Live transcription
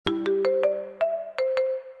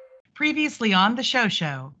Previously on the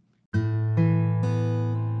show.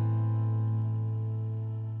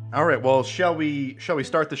 All right, well, shall we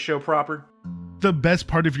start the show proper? The best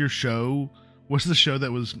part of your show was the show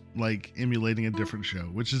that was like emulating a different show,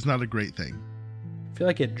 which is not a great thing. I feel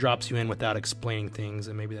like it drops you in without explaining things,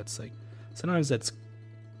 and maybe that's like sometimes that's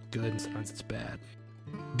good and sometimes it's bad.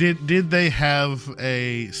 Did they have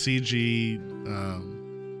a CG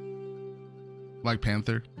Black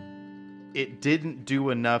Panther? It didn't do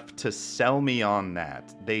enough to sell me on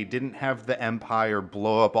that. They didn't have the Empire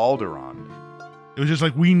blow up Alderaan. It was just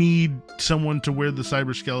like, we need someone to wear the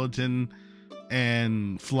cyber skeleton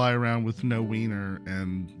and fly around with no wiener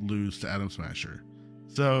and lose to Atom Smasher.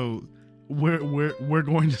 So we're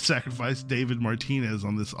going to sacrifice David Martinez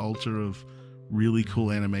on this altar of really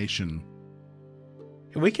cool animation.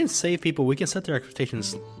 We can save people. We can set their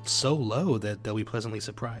expectations so low that they'll be pleasantly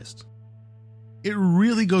surprised. It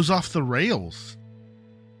really goes off the rails.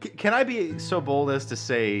 Can I be so bold as to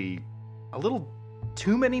say a little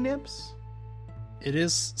too many nips? It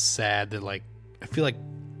is sad that, like, I feel like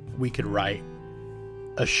we could write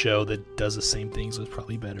a show that does the same things was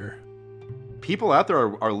probably better. People out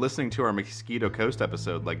there are listening to our Mosquito Coast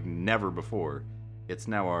episode like never before. It's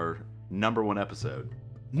now our #1 episode.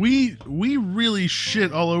 We really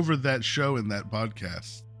shit all over that show in that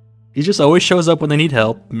podcast. He just always shows up when they need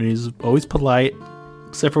help. I mean, he's always polite,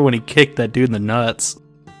 except for when he kicked that dude in the nuts.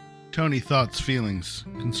 Tony, thoughts, feelings,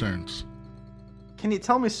 concerns? Can you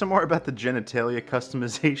tell me some more about the genitalia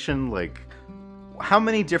customization? Like, how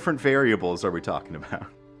many different variables are we talking about?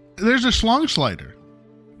 There's a schlong slider.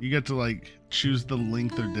 You get to, like, choose the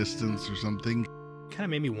length or distance or something. Kind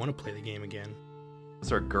of made me want to play the game again. Is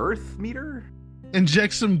there a girth meter?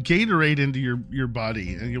 Inject some Gatorade into your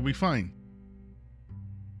body and you'll be fine.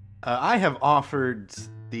 I have offered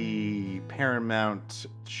the Paramount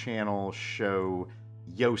Channel show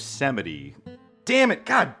Yosemite. Damn it!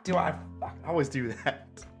 God, I always do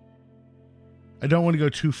that. I don't want to go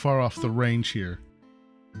too far off the range here.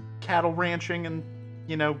 Cattle ranching and,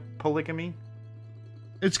 polygamy.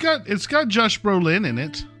 It's got Josh Brolin in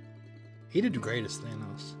it. He did great as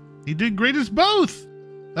Thanos. He did great as both.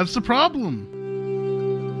 That's the problem.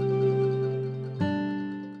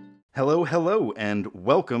 Hello, and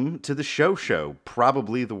welcome to the Show,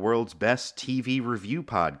 probably the world's best TV review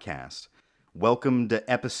podcast. Welcome to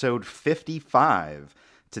episode 55.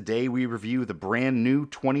 Today we review the brand new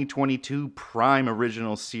 2022 Prime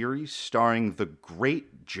original series starring the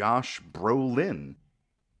great Josh Brolin.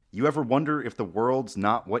 You ever wonder if the world's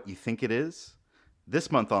not what you think it is? This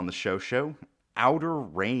month on the Show, Outer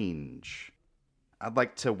Range. I'd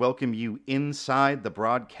like to welcome you inside the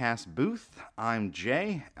broadcast booth. I'm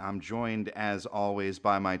Jay. I'm joined, as always,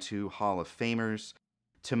 by my two Hall of Famers.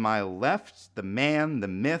 To my left, the man, the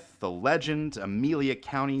myth, the legend, Amelia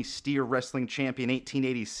County Steer Wrestling Champion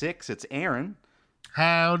 1886. It's Aaron.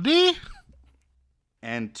 Howdy.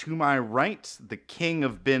 And to my right, the king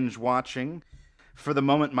of binge watching. For the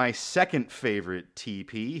moment, my second favorite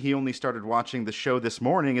TP. He only started watching the show this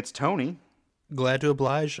morning. It's Tony. Glad to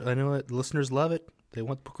oblige. I know it. Listeners love it. They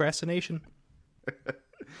want procrastination.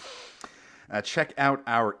 Check out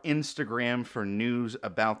our Instagram for news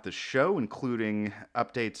about the show, including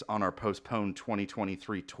updates on our postponed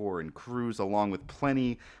 2023 tour and cruise, along with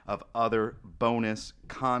plenty of other bonus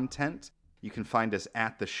content. You can find us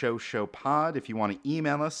at the Show Pod. If you want to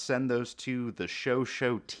email us, send those to the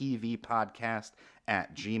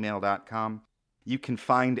showtvpodcast@gmail.com. You can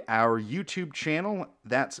find our YouTube channel.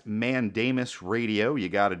 That's Mandamus Radio. You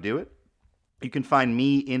got to do it. You can find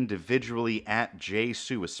me individually at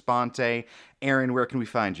JSuesponte. Aaron, where can we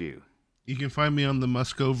find you? You can find me on the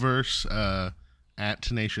Muscoverse at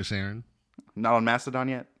Tenacious Aaron. Not on Mastodon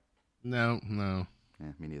yet? No. Yeah,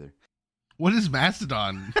 me neither. What is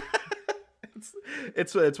Mastodon?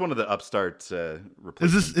 It's one of the upstart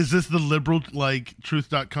replacements. Is this the liberal, like,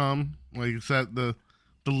 truth.com? Like, is that the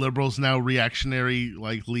liberals now reactionary,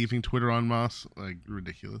 like, leaving Twitter en masse? Like,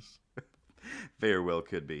 ridiculous. Very well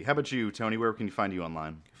could be. How about you, Tony? Where can you find you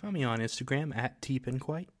online? Find me on Instagram at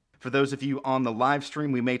tpinquite. For those of you on the live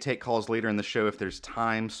stream, we may take calls later in the show if there's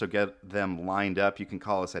time, so get them lined up. You can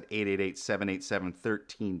call us at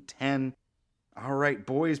 888-787-1310. All right,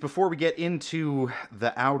 boys, before we get into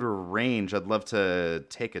the Outer Range, I'd love to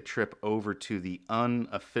take a trip over to the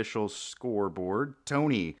unofficial scoreboard.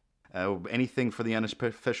 Tony, anything for the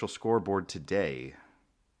unofficial scoreboard today?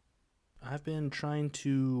 I've been trying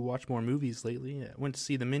to watch more movies lately. I went to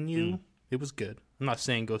see The Menu. It was good. I'm not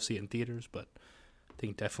saying go see it in theaters, but I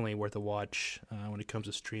think definitely worth a watch when it comes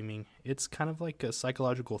to streaming. It's kind of like a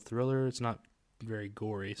psychological thriller. It's not very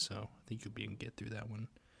gory, so I think you'll be able to get through that one.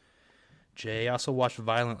 Jay. I also watched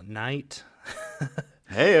Violent Night.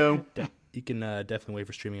 Heyo. You can definitely wait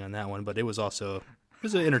for streaming on that one, but it was an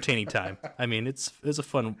entertaining time. I mean, it's a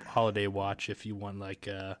fun holiday watch if you want like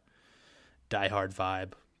a Die Hard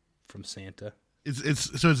vibe from Santa.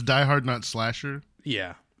 It's Die Hard, not slasher.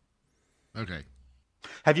 Yeah. Okay.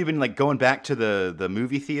 Have you been like going back to the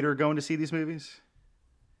movie theater going to see these movies?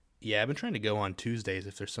 Yeah, I've been trying to go on Tuesdays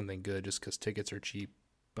if there's something good, just because tickets are cheap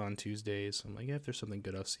on Tuesdays. I'm like, yeah, if there's something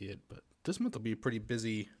good, I'll see it. But this month will be pretty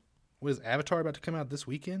busy. What is Avatar about to come out this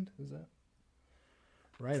weekend? Is that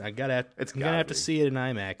right? I'm gonna have to see it in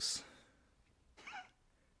IMAX.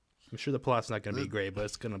 I'm sure the plot's not gonna be great, but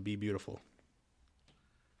it's gonna be beautiful.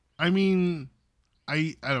 I mean,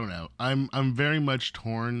 I don't know. I'm very much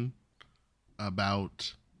torn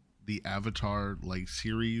about the Avatar like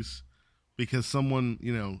series, because someone,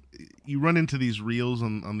 you run into these reels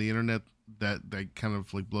on the internet that kind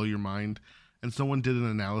of like blow your mind, and someone did an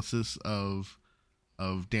analysis of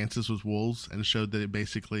Dances with Wolves and showed that it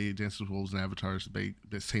basically Dances with Wolves and Avatar is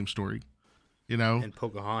the same story, And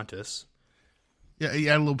Pocahontas. Yeah, you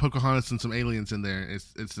add a little Pocahontas and some aliens in there.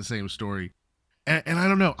 It's the same story, and I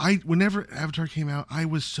don't know. Whenever Avatar came out, I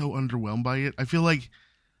was so underwhelmed by it. I feel like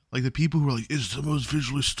the people who are like, it's the most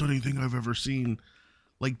visually stunning thing I've ever seen,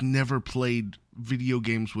 like never played video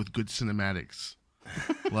games with good cinematics.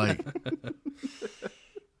 Like,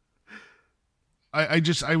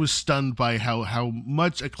 I was stunned by how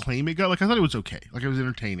much acclaim it got. Like, I thought it was okay. Like, it was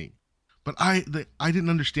entertaining. But I didn't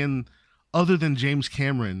understand, other than James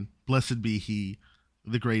Cameron, blessed be he,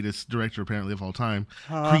 the greatest director apparently of all time,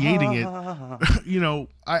 creating it.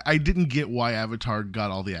 I didn't get why Avatar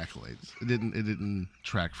got all the accolades. It didn't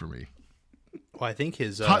track for me. Well, I think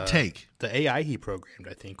his hot take, the AI he programmed,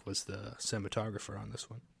 I think, was the cinematographer on this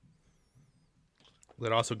one.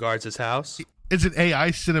 That also guards his house. Is it AI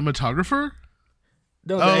cinematographer?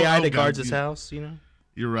 No, the AI that guards his house.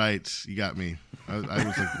 You're right. You got me. I was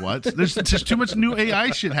like, what? There's just too much new AI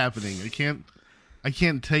shit happening. I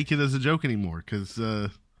can't take it as a joke anymore, because I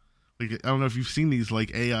don't know if you've seen these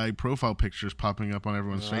like AI profile pictures popping up on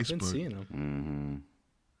everyone's Facebook. I've been seeing them. Mm-hmm.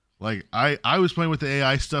 Like I was playing with the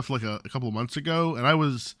AI stuff like a couple of months ago, and I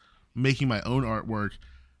was making my own artwork,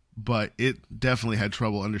 but it definitely had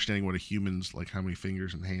trouble understanding what a human's, like how many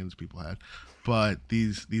fingers and hands people had. But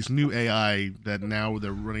these new AI that now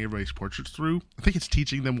they're running everybody's portraits through, I think it's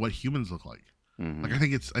teaching them what humans look like. Mm-hmm. Like I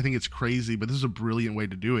think it's crazy, but this is a brilliant way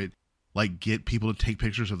to do it. Like, get people to take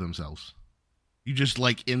pictures of themselves. You just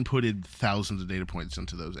like inputted thousands of data points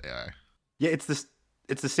into those AI. Yeah, it's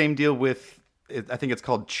the same deal with, I think it's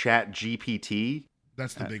called Chat GPT.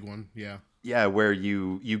 That's the big one. Yeah. Yeah, where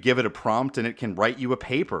you give it a prompt and it can write you a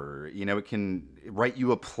paper. It can write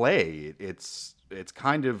you a play. It's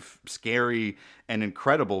kind of scary and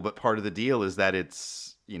incredible, but part of the deal is that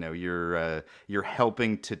it's you're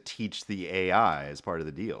helping to teach the AI as part of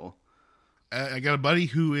the deal. I got a buddy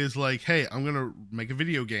who is like, hey, I'm going to make a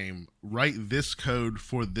video game, write this code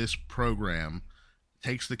for this program,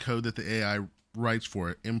 takes the code that the AI writes for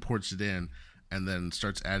it, imports it in, and then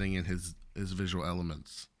starts adding in his visual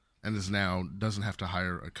elements, and now doesn't have to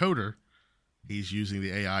hire a coder. He's using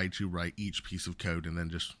the AI to write each piece of code and then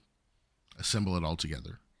just assemble it all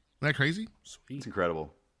together. Isn't that crazy? Sweet. It's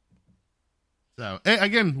incredible. So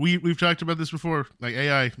again, we've talked about this before. Like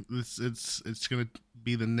AI, it's going to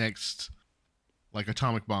be the next like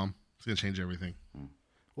atomic bomb. It's going to change everything.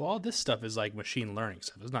 Well, all this stuff is like machine learning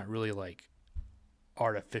stuff. It's not really like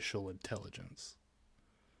artificial intelligence.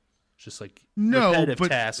 It's just like repetitive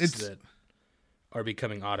tasks that are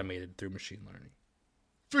becoming automated through machine learning.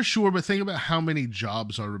 For sure, but think about how many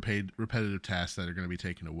jobs are repetitive tasks that are going to be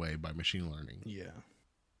taken away by machine learning. Yeah.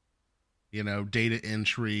 Data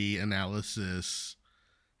entry, analysis.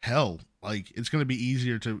 Hell, like it's going to be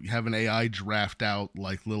easier to have an AI draft out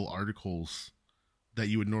like little articles that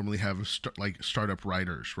you would normally have startup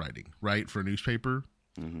writers writing, right, for a newspaper.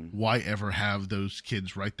 Mm-hmm. Why ever have those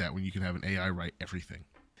kids write that when you can have an AI write everything?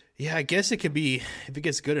 Yeah, I guess it could be, if it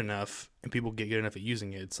gets good enough and people get good enough at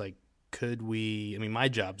using it, it's like, my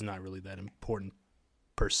job's not really that important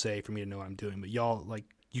per se for me to know what I'm doing, but y'all, like,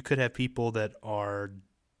 you could have people that are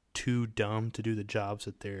too dumb to do the jobs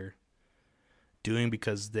that they're doing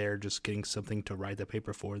because they're just getting something to write the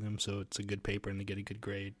paper for them, so it's a good paper and they get a good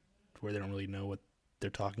grade where they don't really know what they're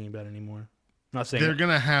talking about anymore. I'm not saying they're going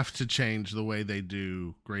to have to change the way they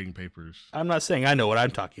do grading papers. I'm not saying I know what I'm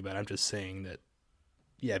talking about. I'm just saying that,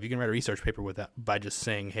 yeah, if you can write a research paper by just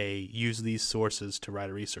saying, hey, use these sources to write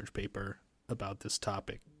a research paper about this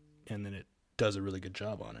topic, and then it does a really good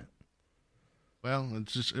job on it. Well,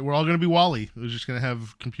 we're all going to be Wall-E. We're just going to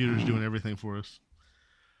have computers doing everything for us.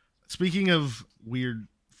 Speaking of weird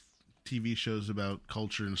TV shows about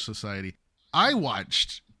culture and society. I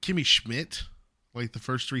watched Kimmy Schmidt, like the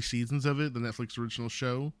first 3 seasons of it, the Netflix original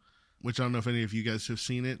show, which I don't know if any of you guys have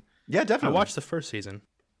seen it. Yeah, I definitely. watched the first season.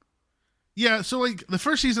 Yeah, so like the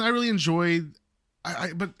first season I really enjoyed,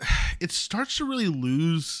 but it starts to really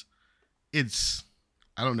lose its,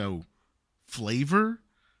 I don't know, flavor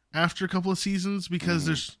after a couple of seasons because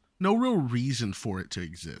there's no real reason for it to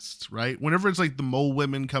exist, right? Whenever it's like the mole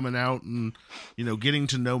women coming out and, you know, getting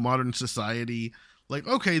to know modern society, like,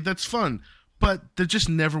 okay, that's fun. But there just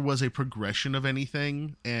never was a progression of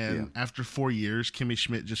anything. And after 4 years, Kimmy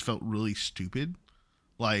Schmidt just felt really stupid.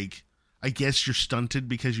 Like, I guess you're stunted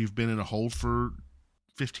because you've been in a hole for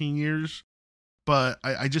 15 years. But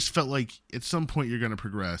I just felt like at some point you're going to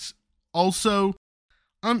progress. Also,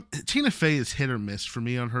 Tina Fey is hit or miss for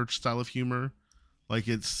me on her style of humor. Like,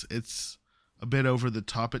 it's a bit over the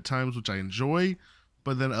top at times, which I enjoy.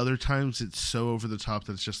 But then other times it's so over the top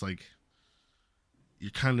that it's just like,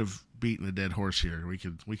 you're kind of beating a dead horse here. We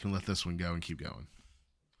can let this one go and keep going.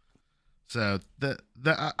 So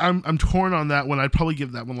I'm torn on that one. I'd probably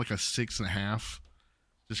give that one like a 6.5,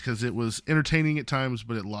 just because it was entertaining at times,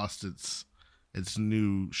 but it lost its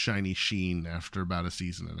new shiny sheen after about a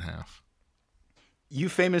season and a half. You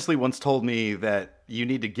famously once told me that you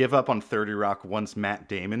need to give up on 30 Rock once Matt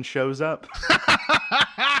Damon shows up.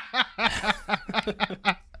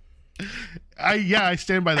 I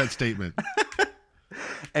stand by that statement.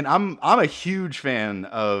 And I'm a huge fan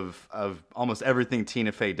of almost everything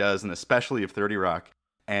Tina Fey does, and especially of 30 Rock.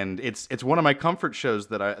 And it's one of my comfort shows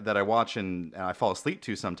that I watch and I fall asleep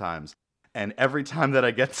to sometimes. And every time that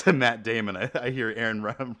I get to Matt Damon, I hear Aaron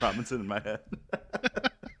Robinson in my head.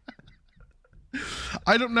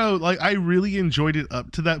 I don't know. Like, I really enjoyed it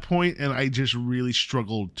up to that point, and I just really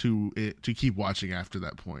struggled to keep watching after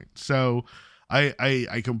that point. So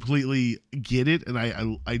I completely get it, and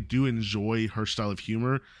I do enjoy her style of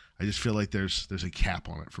humor. I just feel like there's a cap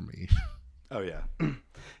on it for me. Oh yeah,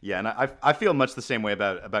 yeah, and I feel much the same way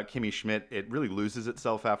about Kimmy Schmidt. It really loses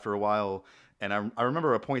itself after a while. And I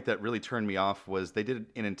remember a point that really turned me off was they did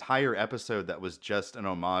an entire episode that was just an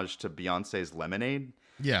homage to Beyonce's Lemonade.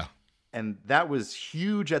 Yeah. And that was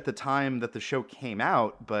huge at the time that the show came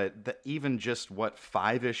out, but even just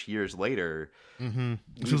 5-ish years later,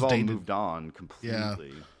 we've all moved on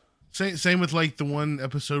completely. Yeah. Same with like the one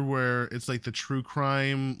episode where it's like the true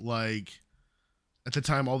crime, like at the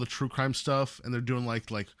time all the true crime stuff, and they're doing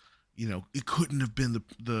like you know, it couldn't have been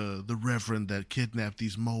the reverend that kidnapped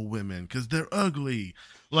these mole women because they're ugly.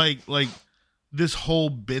 Like this whole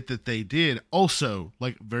bit that they did, also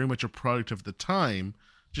like very much a product of the time,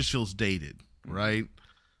 just feels dated, right?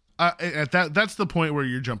 That's the point where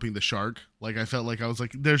you're jumping the shark. Like, I felt like I was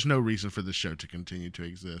like, there's no reason for this show to continue to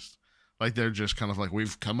exist. Like, they're just kind of like,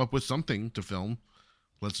 we've come up with something to film,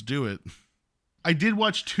 let's do it. I did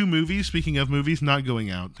watch 2 movies. Speaking of movies not going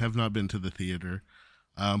out, have not been to the theater,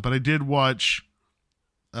 but I did watch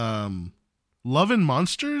Love and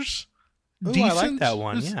Monsters. Ooh, I like that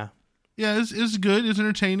one. Yeah, it's good. It's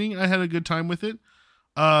entertaining. I had a good time with it.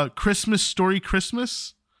 Christmas Story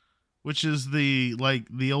Christmas, which is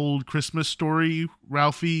the old Christmas Story,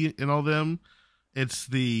 Ralphie and all them. It's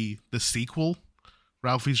the sequel.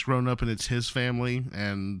 Ralphie's grown up and it's his family,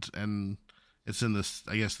 and it's in this,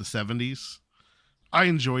 I guess, the 70s. I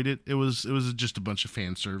enjoyed it. It was just a bunch of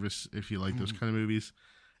fan service if you like those kind of movies.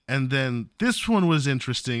 And then this one was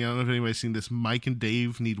interesting. I don't know if anybody's seen this. Mike and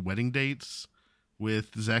Dave Need Wedding Dates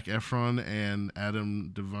with Zac Efron and Adam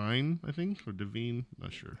Devine, I think, or Devine,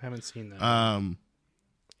 not sure. I haven't seen that.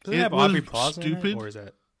 Does it have Aubrey Plaza in it, or is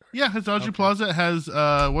that? Yeah, it's Aubrey Plaza. It has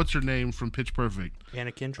what's her name from Pitch Perfect?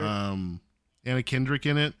 Anna Kendrick. Anna Kendrick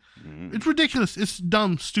in it. It's ridiculous. It's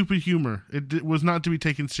dumb, stupid humor. It was not to be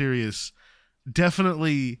taken serious.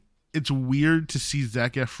 Definitely, it's weird to see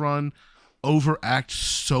Zac Efron overact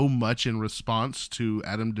so much in response to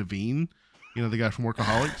Adam Devine, you know, the guy from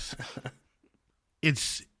Workaholics.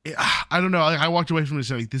 I don't know. I walked away from it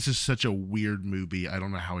saying, this is such a weird movie. I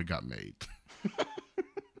don't know how it got made.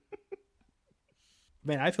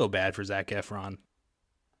 Man, I feel bad for Zac Efron.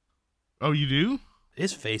 Oh, you do?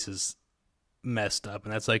 His face is messed up,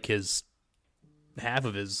 and that's like half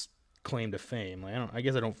of his claim to fame. Like, I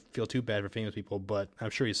guess I don't feel too bad for famous people, but I'm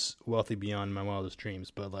sure he's wealthy beyond my wildest dreams.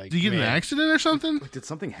 But like, did he get in an accident or something? Wait, did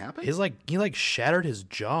something happen? He shattered his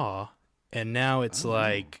jaw, and now it's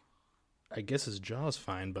like, I guess his jaw's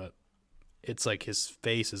fine, but it's like his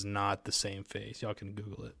face is not the same face. Y'all can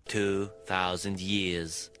Google it. 2,000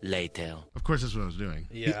 years later. Of course, that's what I was doing.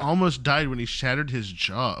 Yeah. He almost died when he shattered his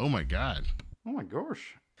jaw. Oh my god. Oh my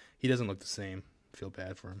gosh. He doesn't look the same. I feel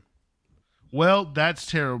bad for him. Well, that's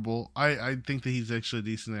terrible. I think that he's actually a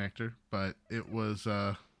decent actor, but it was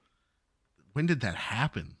when did that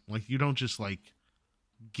happen? Like, you don't just like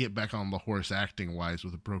get back on the horse acting wise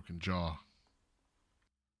with a broken jaw.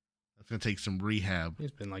 That's gonna take some rehab.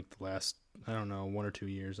 It's been like the last, I don't know, 1 or 2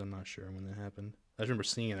 years. I'm not sure when that happened. I remember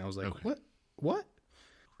seeing it. I was like, Okay. What?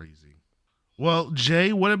 Crazy. Well,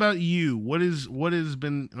 Jay, what about you? What has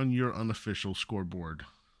been on your unofficial scoreboard?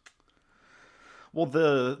 Well,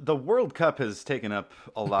 the World Cup has taken up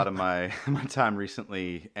a lot of my time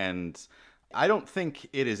recently, and I don't think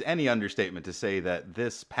it is any understatement to say that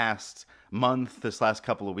this past month, this last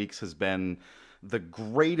couple of weeks, has been the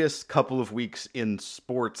greatest couple of weeks in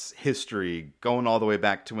sports history, going all the way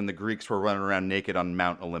back to when the Greeks were running around naked on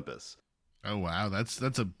Mount Olympus. Oh wow, that's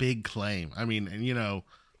a big claim. I mean, and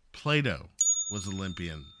Plato was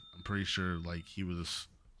Olympian. I'm pretty sure like he was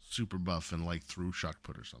super buff and like threw shot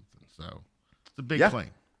put or something. So it's a big claim.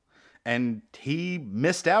 And he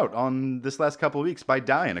missed out on this last couple of weeks by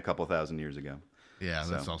dying a couple thousand years ago. Yeah,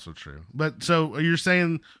 that's also true. But so you're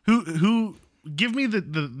saying who give me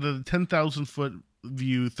the 10,000 foot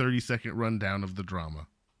view 30-second rundown of the drama.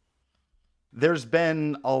 There's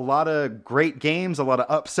been a lot of great games, a lot of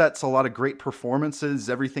upsets, a lot of great performances,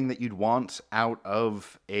 everything that you'd want out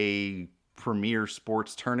of a premier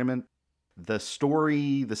sports tournament. The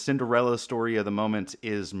Cinderella story of the moment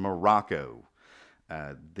is Morocco,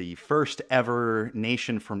 the first ever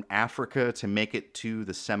nation from Africa to make it to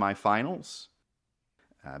the semifinals.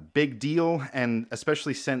 Big deal, and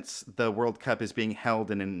especially since the World Cup is being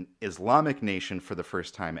held in an Islamic nation for the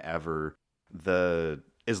first time ever, the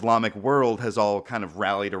Islamic world has all kind of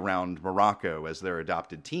rallied around Morocco as their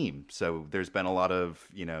adopted team. So there's been a lot of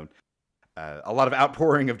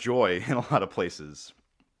outpouring of joy in a lot of places.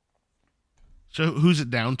 So who's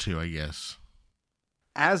it down to, I guess?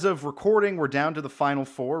 As of recording, we're down to the final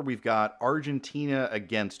four. We've got Argentina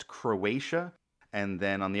against Croatia, and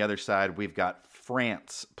then on the other side, we've got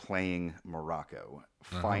France playing Morocco.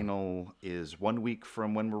 Final is 1 week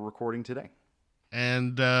from when we're recording today.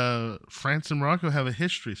 And France and Morocco have a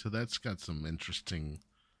history, so that's got some interesting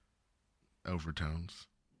overtones.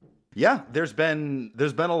 Yeah, there's been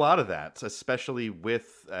a lot of that, especially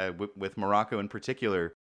with Morocco in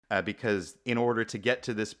particular, because in order to get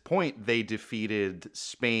to this point, they defeated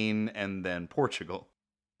Spain and then Portugal.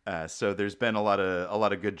 So there's been a lot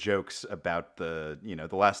of good jokes about the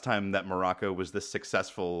last time that Morocco was this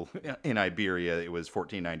successful in Iberia, it was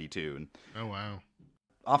 1492. Oh wow.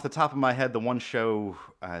 Off the top of my head, the one show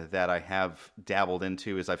that I have dabbled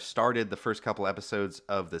into is I've started the first couple episodes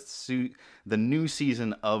of the new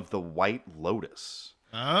season of The White Lotus.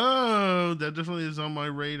 Oh, that definitely is on my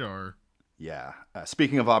radar. Yeah.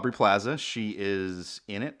 Speaking of Aubrey Plaza, she is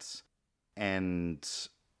in it. And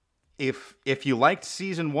if you liked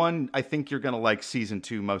season 1, I think you're going to like season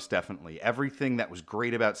 2 most definitely. Everything that was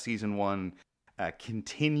great about season 1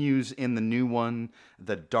 continues in the new one.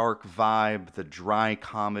 The dark vibe, the dry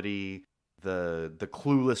comedy, the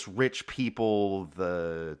clueless rich people,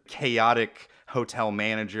 the chaotic hotel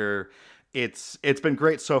manager. It's been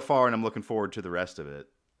great so far, and I'm looking forward to the rest of it.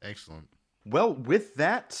 Excellent. Well, with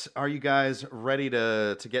that, are you guys ready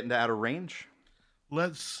to get into Outer Range?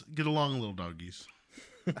 Let's get along, little doggies.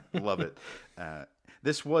 Love it.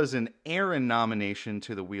 This was an Aaron nomination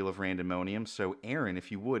to the Wheel of Randomonium. So, Aaron,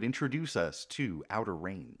 if you would, introduce us to Outer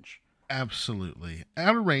Range. Absolutely.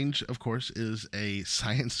 Outer Range, of course, is a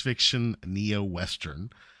science fiction neo-Western.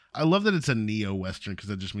 I love that it's a neo-Western because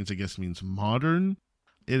that just means modern.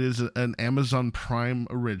 It is an Amazon Prime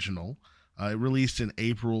original. It released in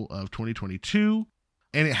April of 2022.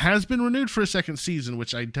 And it has been renewed for a second season,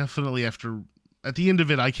 which I definitely, at the end of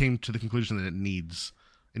it, I came to the conclusion that it needs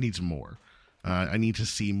more. I need to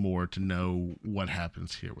see more to know what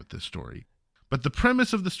happens here with this story. But the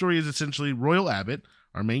premise of the story is essentially Royal Abbott,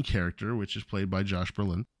 our main character, which is played by Josh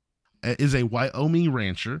Brolin, is a Wyoming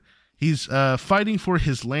rancher. He's fighting for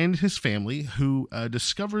his land and his family, who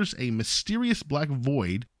discovers a mysterious black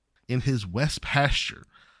void in his west pasture.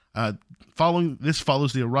 This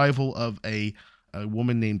follows the arrival of a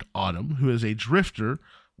woman named Autumn, who is a drifter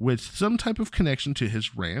with some type of connection to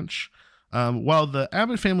his ranch. While the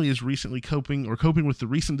Abbott family is recently coping with the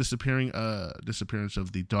recent disappearance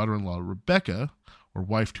of the daughter-in-law Rebecca, or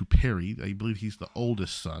wife to Perry, I believe he's the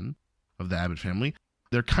oldest son of the Abbott family,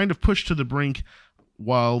 they're kind of pushed to the brink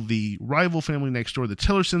while the rival family next door, the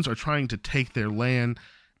Tillersons, are trying to take their land,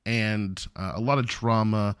 and a lot of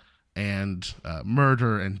drama and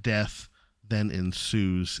murder and death then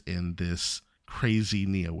ensues in this crazy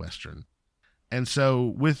neo-Western. And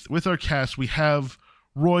so with our cast, we have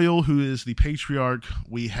Royal, who is the patriarch.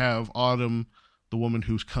 We have Autumn, the woman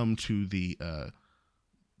who's come to the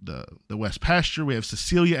West Pasture. We have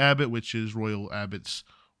Cecilia Abbott, which is Royal Abbott's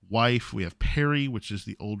wife. We have Perry, which is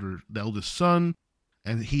the eldest son,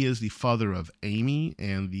 and he is the father of Amy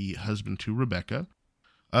and the husband to Rebecca.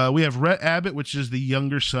 We have Rhett Abbott, which is the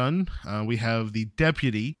younger son. We have the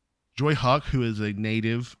deputy, Joy Hawk, who is a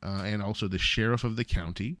native and also the sheriff of the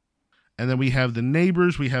county. And then we have the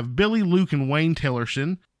neighbors. We have Billy, Luke, and Wayne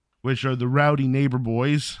Tillerson, which are the rowdy neighbor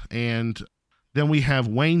boys. And then we have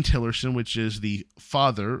Wayne Tillerson, which is the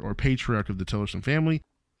father or patriarch of the Tillerson family.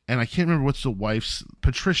 And I can't remember what's the wife's.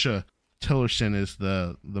 Patricia Tillerson is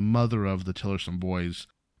the mother of the Tillerson boys,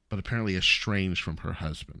 but apparently estranged from her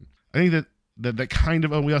husband. I think that kind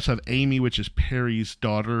of. Oh, we also have Amy, which is Perry's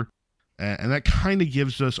daughter, and that kind of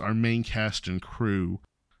gives us our main cast and crew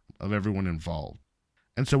of everyone involved.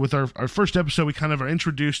 And so with our first episode, we kind of are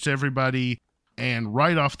introduced to everybody, and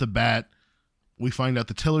right off the bat, we find out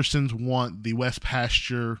the Tillersons want the West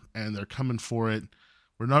Pasture, and they're coming for it.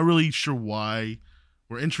 We're not really sure why.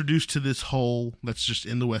 We're introduced to this hole that's just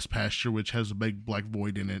in the West Pasture, which has a big black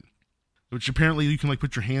void in it, which apparently you can like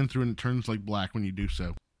put your hand through and it turns like black when you do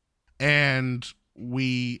so. And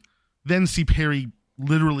we then see Perry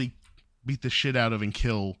literally beat the shit out of and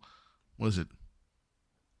kill, what is it?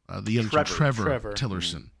 The young Trevor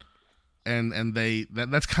Tillerson. And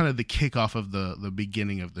that's kind of the kickoff of the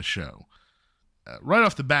beginning of the show. Right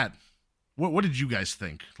off the bat, what did you guys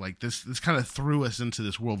think? Like this kind of threw us into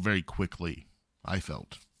this world very quickly, I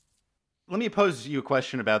felt. Let me pose you a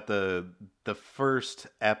question about the first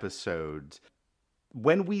episode.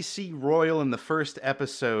 When we see Royal in the first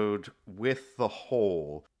episode with the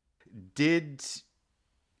hole, did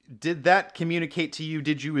that communicate to you?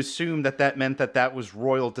 Did you assume that meant that was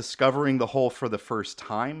Royal discovering the hole for the first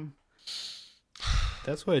time?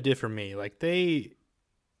 That's what it did for me. Like, they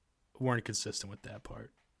weren't consistent with that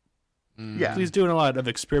part. Yeah. He's doing a lot of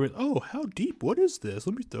experiment. Oh, how deep? What is this?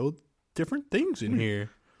 Let me throw different things in here.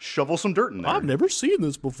 Shovel some dirt in there. I've never seen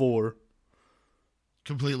this before.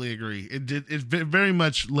 Completely agree. It very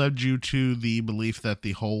much led you to the belief that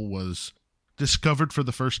the hole was discovered for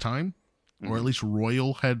the first time, or at least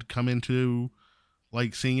Royal had come into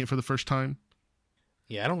like seeing it for the first time.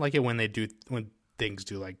 Yeah, I don't like it when things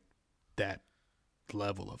do like that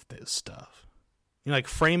level of this stuff. You know, like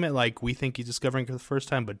frame it like we think he's discovering it for the first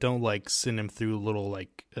time, but don't like send him through a little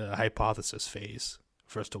like hypothesis phase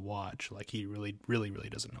for us to watch. Like he really, really, really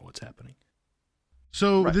doesn't know what's happening.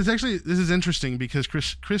 So right. This is interesting because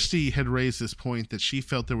Christy had raised this point that she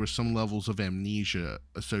felt there were some levels of amnesia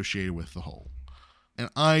associated with the hole. And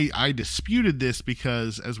I disputed this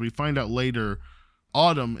because as we find out later,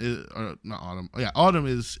 Autumn is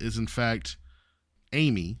in fact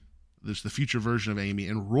Amy. There's the future version of Amy,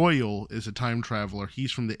 and Royal is a time traveler.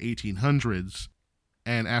 He's from the 1800s,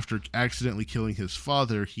 and after accidentally killing his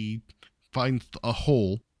father, he finds a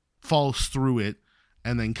hole, falls through it,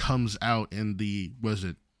 and then comes out in the,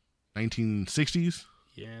 1960s?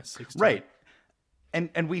 Yeah, 60s. Right.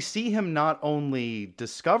 And we see him not only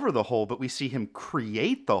discover the hole, but we see him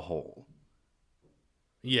create the hole.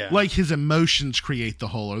 Yeah. Like his emotions create the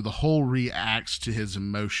hole, or the hole reacts to his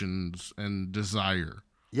emotions and desire.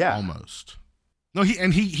 Yeah. Almost. No,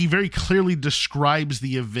 he very clearly describes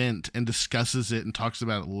the event and discusses it and talks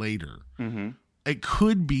about it later. Mm-hmm. It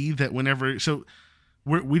could be that whenever... So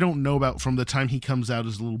we don't know about from the time he comes out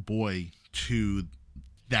as a little boy to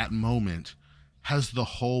that moment, has the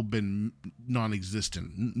hole been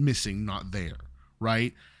non-existent, missing, not there,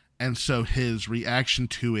 right? And so his reaction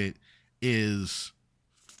to it is,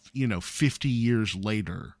 50 years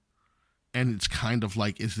later. And it's kind of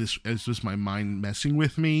like, is this my mind messing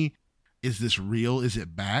with me? Is this real? Is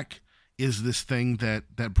it back? Is this thing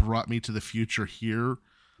that brought me to the future here?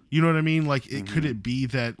 You know what I mean? Like, could it be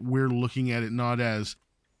that we're looking at it not as,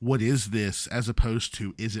 what is this, as opposed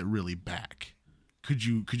to, is it really back? Could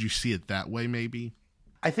you see it that way, maybe?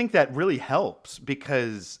 I think that really helps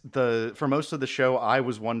because for most of the show, I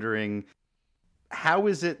was wondering, how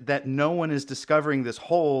is it that no one is discovering this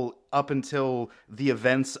hole up until the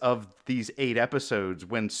events of these 8 episodes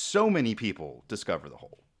when so many people discover the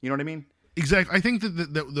hole? You know what I mean? Exactly. I think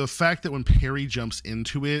that the fact that when Perry jumps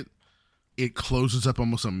into it, it closes up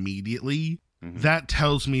almost immediately. Mm-hmm. That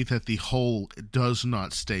tells me that the hole does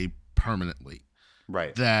not stay permanently.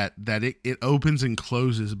 Right. That it opens and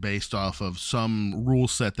closes based off of some rule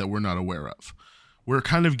set that we're not aware of. We're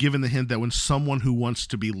kind of given the hint that when someone who wants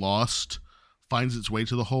to be lost finds its way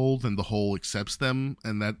to the hole, then the hole accepts them,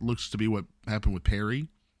 and that looks to be what happened with Perry.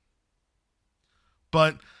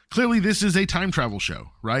 But clearly this is a time travel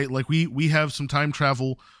show, right? Like we have some time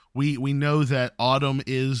travel. We know that Autumn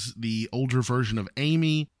is the older version of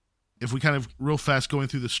Amy. if we kind of real fast going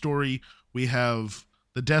through the story, we have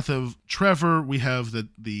the death of Trevor. We have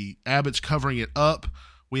the Abbots covering it up.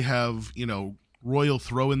 We have, Royal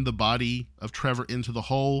throwing the body of Trevor into the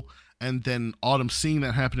hole, and then Autumn seeing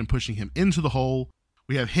that happen and pushing him into the hole.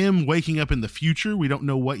 We have him waking up in the future. We don't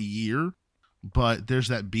know what year, but there's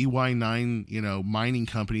that BY9, mining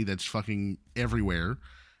company that's fucking everywhere.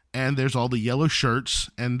 And there's all the yellow shirts,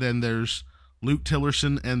 and then there's Luke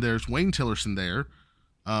Tillerson and there's Wayne Tillerson there,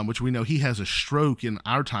 which we know he has a stroke in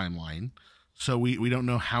our timeline. So we don't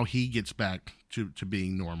know how he gets back to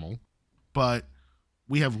being normal. But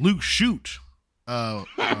we have Luke shoot, Royal,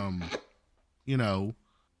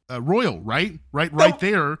 right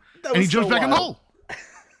there, and he jumps back in the hole.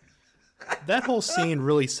 That whole scene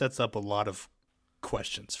really sets up a lot of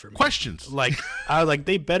questions for me.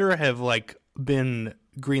 They better have been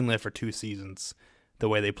greenlit for 2 seasons the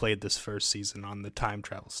way they played this first season on the time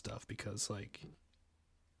travel stuff, because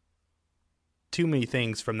too many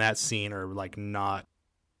things from that scene are not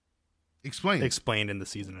explained in the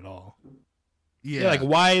season at all. Yeah,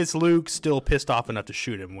 why is Luke still pissed off enough to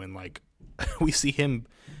shoot him when we see him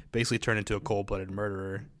basically turn into a cold-blooded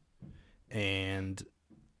murderer, and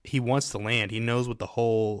he wants to land. He knows what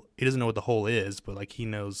he doesn't know what the hole is, but he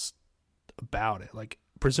knows about it.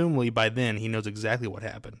 Presumably by then he knows exactly what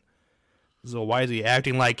happened. So why is he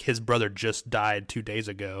acting like his brother just died 2 days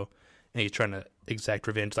ago and he's trying to exact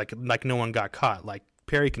revenge? Like no one got caught.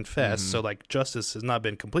 Perry confessed, so justice has not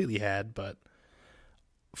been completely had, but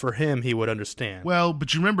for him, he would understand. Well,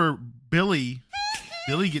 but you remember Billy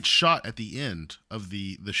gets shot at the end of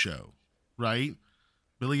the show, right?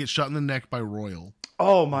 Billy gets shot in the neck by Royal.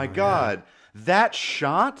 Oh my God. That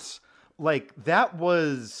shot, that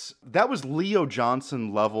was Leo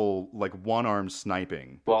Johnson level, one-arm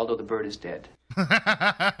sniping. Waldo the bird is dead.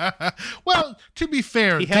 Well, to be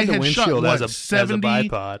fair, he had they the windshield shot, as a 70,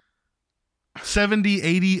 bipod. 70,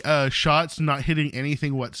 80 shots not hitting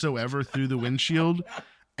anything whatsoever through the windshield.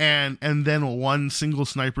 And then one single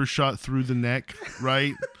sniper shot through the neck,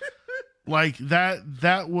 right?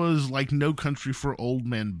 That was No Country for Old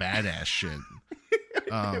Men badass shit.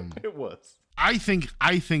 It was. I think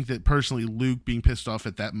that personally Luke being pissed off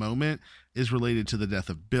at that moment is related to the death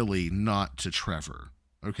of Billy, not to Trevor.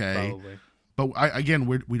 Okay? Probably. But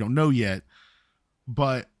we don't know yet.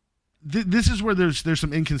 But this is where there's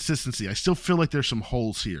some inconsistency. I still feel like there's some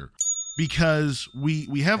holes here because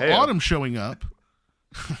we have Autumn showing up.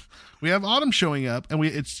 We have Autumn showing up, and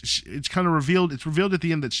it's kind of revealed. It's revealed at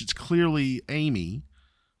the end that she's clearly Amy,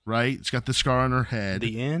 right? It's got the scar on her head.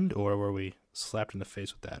 The end, or were we slapped in the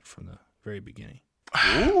face with that from the very beginning?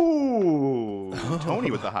 Ooh,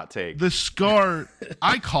 Tony with the hot take. The scar,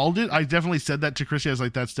 I called it. I definitely said that to Chrissy. I was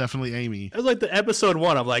like, "That's definitely Amy." It was the episode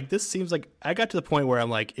 1. I'm like, this seems like I got to the point where I'm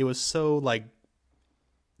like, it was so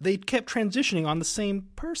they kept transitioning on the same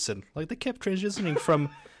person. They kept transitioning from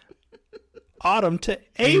Autumn to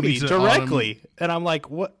Amy directly. Autumn. And I'm like,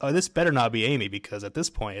 what? Oh, this better not be Amy, because at this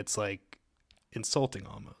point it's insulting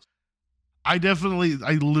almost. I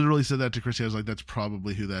literally said that to Chrissy. I was like, that's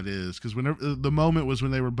probably who that is. Because whenever the moment was when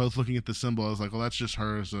they were both looking at the symbol, I was like, well, that's just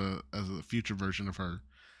her as a future version of her.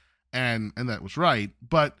 And that was right.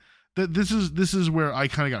 But this is where I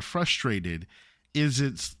kind of got frustrated.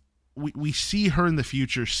 We see her in the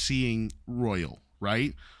future seeing Royal,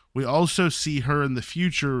 right? We also see her in the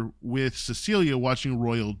future with Cecilia watching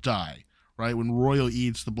Royal die, right? When Royal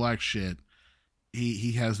eats the black shit,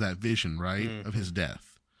 he has that vision, right, of his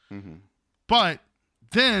death. Mm-hmm. But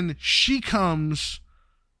then she comes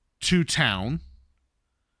to town.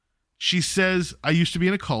 She says, I used to be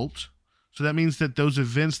in a cult. So that means that those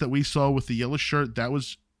events that we saw with the yellow shirt, that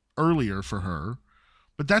was earlier for her.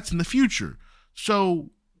 But that's in the future. So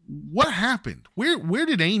what happened? Where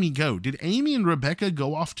did Amy go? Did Amy and Rebecca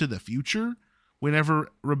go off to the future whenever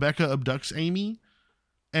Rebecca abducts Amy?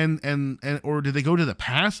 And or did they go to the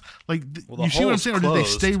past? You see what I'm saying? Or did they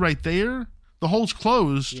stay right there? The hole's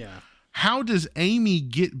closed. Yeah. How does Amy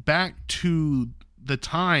get back to the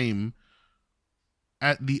time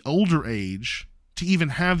at the older age to even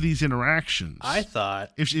have these interactions? I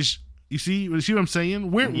thought you see what I'm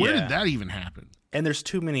saying? Where did that even happen? And there's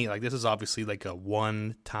too many, this is obviously a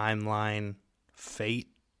one timeline fate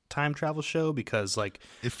time travel show, because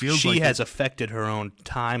it feels she has affected her own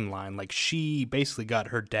timeline. She basically got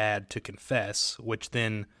her dad to confess, which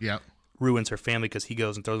then ruins her family because he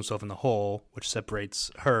goes and throws himself in the hole, which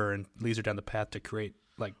separates her and leads her down the path to create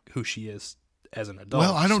who she is as an adult.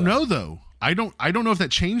 Well, I don't know though. I don't know if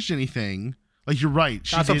that changed anything. You're right.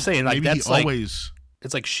 That's what I'm saying. Maybe he always.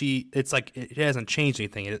 it's like it hasn't changed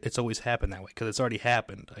anything. It's always happened that way because it's already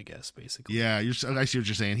happened, I guess, basically. Yeah, I see what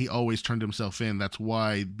you're saying. He always turned himself in. That's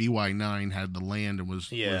why BY9 had the land and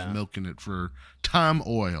was milking it for time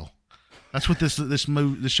oil. That's what this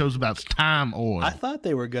show's about. It's time oil. I thought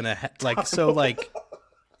they were gonna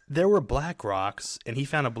there were black rocks, and he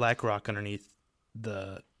found a black rock underneath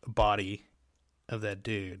the body of that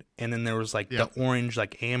dude, and then there was the orange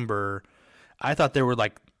amber. I thought they were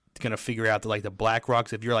gonna figure out that the black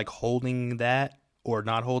rocks, if you're holding that or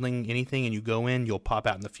not holding anything and you go in, you'll pop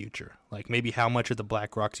out in the future. Maybe how much of the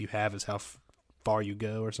black rocks you have is how far you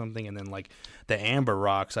go or something, and then the amber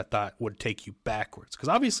rocks I thought would take you backwards, because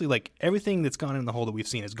obviously everything that's gone in the hole that we've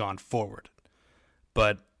seen has gone forward,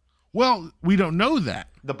 but we don't know that.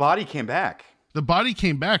 The body came back. The body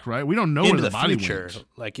came back, right? We don't know into where the body future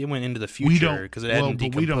went. It went into the future because it hadn't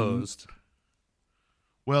decomposed.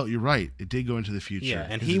 Well, you're right. It did go into the future. Yeah,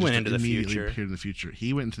 and he went into the future. Appeared in the future.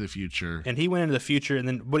 He went into the future. And he went into the future, and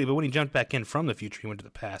then but when he jumped back in from the future, he went to the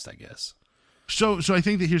past, I guess. So I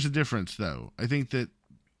think that here's the difference, though. I think that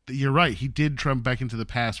you're right. He did jump back into the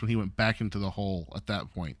past when he went back into the hole at that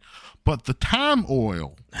point. But the time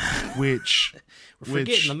oil, which we're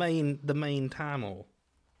forgetting the main time oil.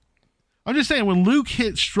 I'm just saying, when Luke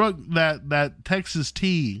struck that Texas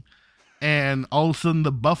T, and all of a sudden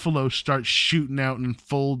the buffalo starts shooting out in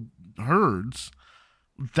full herds,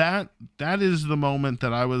 that is the moment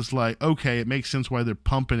that I was like, okay, it makes sense why they're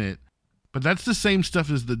pumping it. But that's the same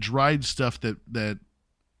stuff as the dried stuff that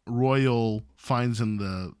Royal finds in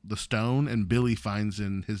the stone and Billy finds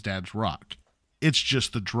in his dad's rock. It's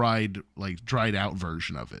just the dried out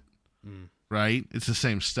version of it, right? It's the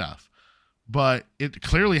same stuff. But it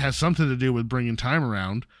clearly has something to do with bringing time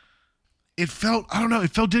around. It felt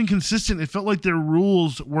inconsistent. It felt like their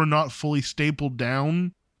rules were not fully stapled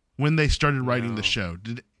down when they started writing the show.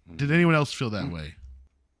 Did anyone else feel that way?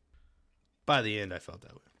 By the end, I felt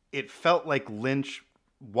that way. It felt like Lynch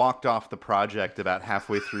walked off the project about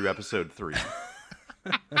halfway through episode 3.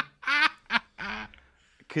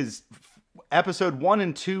 Because episode 1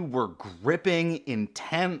 and 2 were gripping,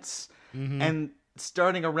 intense, and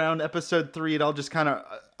starting around episode 3, it all just kind of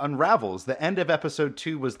unravels. The end of episode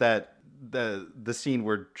 2 was that the scene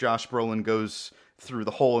where Josh Brolin goes through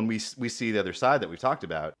the hole and we see the other side that we talked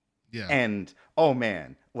about. Yeah. And oh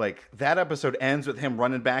man, that episode ends with him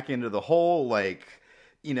running back into the hole.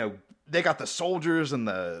 They got the soldiers and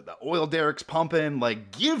the oil derricks pumping.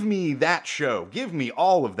 Give me that show. Give me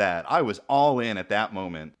all of that. I was all in at that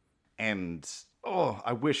moment. And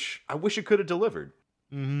I wish it could have delivered.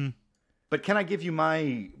 Mm-hmm. But can I give you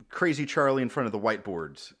my crazy Charlie in front of the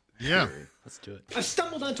whiteboards? Yeah. Let's do it. I've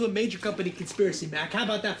stumbled onto a major company conspiracy, Mac. How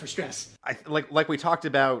about that for stress? Like we talked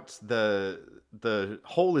about, the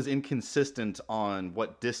hole is inconsistent on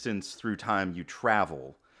what distance through time you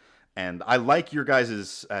travel. And I like your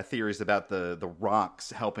guys' theories about the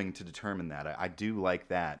rocks helping to determine that. I do like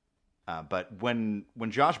that. But when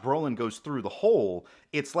Josh Brolin goes through the hole,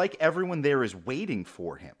 it's like everyone there is waiting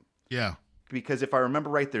for him. Yeah. Because if I remember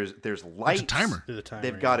right, there's lights. There's a timer.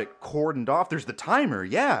 They've got it cordoned off. There's the timer.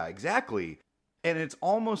 Yeah, exactly. And it's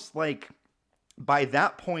almost like by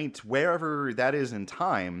that point, wherever that is in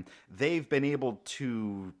time, they've been able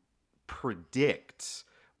to predict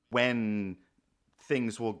when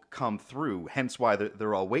things will come through. Hence why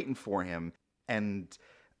they're all waiting for him. And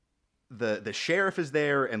the sheriff is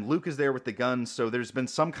there and Luke is there with the guns. So there's been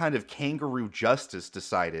some kind of kangaroo justice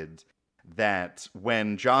decided that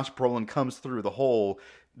when Josh Brolin comes through the hole,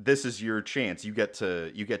 this is your chance. You get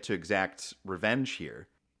to exact revenge here.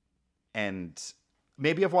 And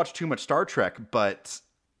maybe I've watched too much Star Trek, but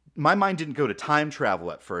my mind didn't go to time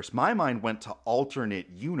travel at first. My mind went to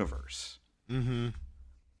alternate universe. Mm-hmm.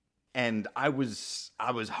 And I was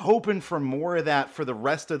hoping for more of that for the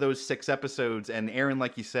rest of those 6 episodes. And Aaron,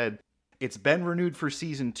 like you said, it's been renewed for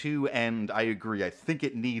season 2, and I agree. I think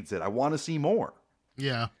it needs it. I want to see more.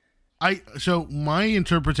 Yeah. So my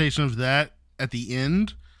interpretation of that at the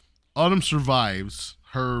end, Autumn survives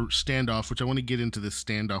her standoff, which I want to get into this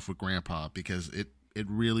standoff with Grandpa, because it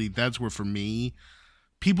really, that's where for me,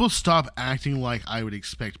 people stop acting like I would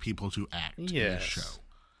expect people to act in this show.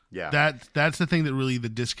 Yeah. That's the thing that really, the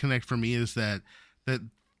disconnect for me is that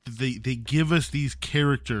they give us these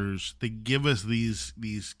characters, they give us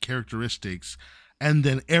these characteristics, and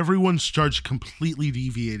then everyone starts completely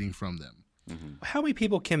deviating from them. Mm-hmm. How many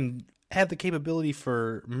people can have the capability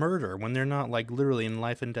for murder when they're not literally in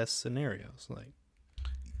life and death scenarios?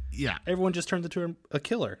 Yeah, everyone just turns into a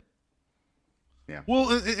killer. Yeah.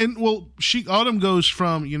 Well, Autumn goes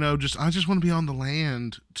from I just want to be on the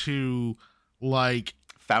land to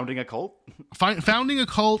Founding a cult? Founding a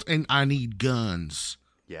cult, and I need guns.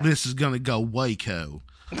 Yeah. This is gonna go Waco.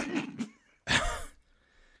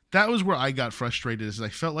 That was where I got frustrated. Is I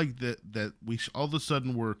felt like that we all of a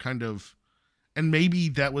sudden were kind of, and maybe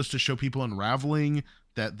that was to show people unraveling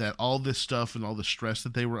that all this stuff and all the stress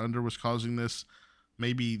that they were under was causing this.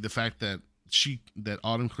 Maybe the fact that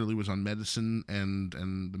Autumn clearly was on medicine and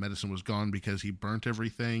the medicine was gone because he burnt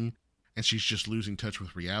everything, and she's just losing touch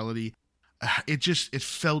with reality. It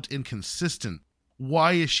felt inconsistent.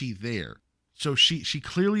 Why is she there? So she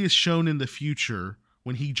clearly is shown in the future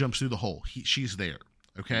when he jumps through the hole. She's there.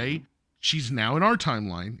 Okay? She's now in our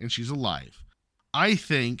timeline, and she's alive. I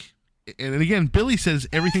think, and again, Billy says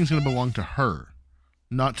everything's going to belong to her,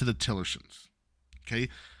 not to the Tillersons. Okay?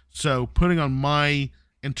 So, putting on my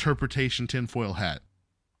interpretation tinfoil hat,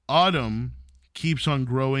 Autumn keeps on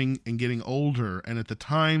growing and getting older, and at the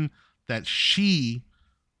time that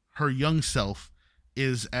her young self,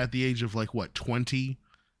 is at the age of 20,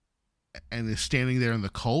 and is standing there in the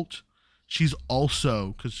cult, she's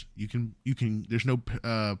also, because you can there's no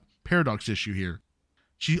paradox issue here,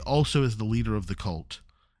 she also is the leader of the cult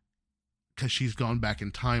because she's gone back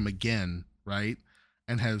in time again, right,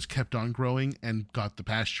 and has kept on growing and got the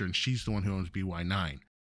pasture, and she's the one who owns BY9.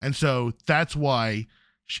 And so that's why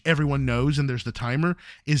everyone knows, and there's the timer,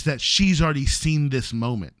 is that she's already seen this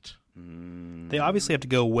moment. They obviously have to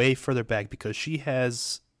go way further back because she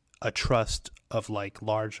has a trust of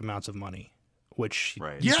large amounts of money, which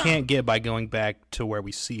you can't get by going back to where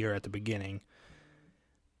we see her at the beginning.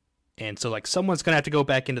 And so someone's going to have to go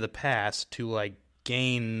back into the past to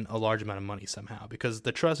gain a large amount of money somehow, because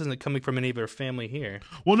the trust isn't coming from any of her family here.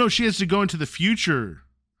 Well, no, she has to go into the future.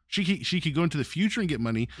 She could go into the future and get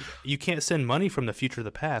money. You can't send money from the future to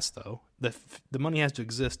the past, though. The money has to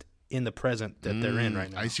exist in the present that they're in right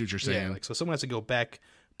now. I see what you're saying. Yeah, so someone has to go back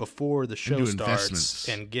before the show starts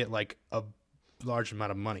and get a large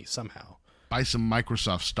amount of money somehow. Buy some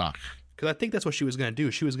Microsoft stock. Because I think that's what she was going to do.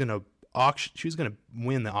 She was going to auction. She was going to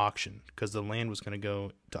win the auction because the land was going to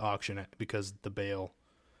go to auction because of the bail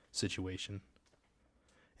situation,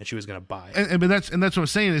 and she was going to buy it. But that's what I'm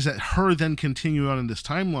saying, is that her then continue on in this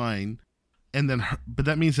timeline, and then but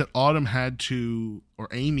that means that Autumn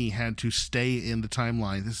Amy had to stay in the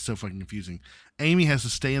timeline. This is so fucking confusing. Amy has to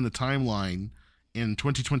stay in the timeline in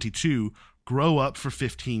 2022, grow up for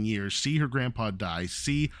 15 years, see her grandpa die,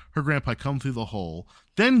 see her grandpa come through the hole,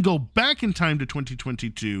 then go back in time to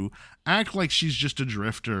 2022, act like she's just a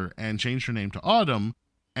drifter, and change her name to Autumn,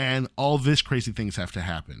 and all this crazy things have to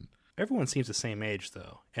happen. Everyone seems the same age,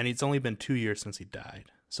 though, and it's only been 2 years since he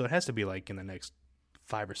died. So it has to be in the next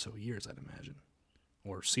 5 or so years, I'd imagine.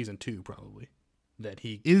 Or season 2, probably. That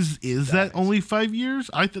he Is that only 5 years?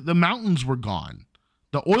 I thought the mountains were gone.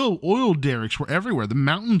 The oil derricks were everywhere. The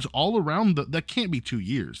mountains all around, that can't be 2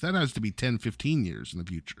 years. That has to be 10, 15 years in the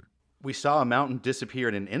future. We saw a mountain disappear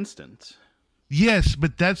in an instant. Yes,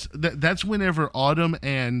 but that's whenever Autumn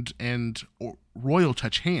and Royal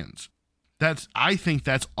touch hands. I think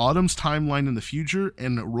that's Autumn's timeline in the future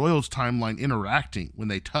and Royal's timeline interacting when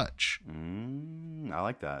they touch. I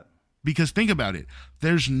like that. Because think about it.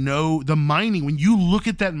 The mining, when you look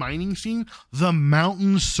at that mining scene, the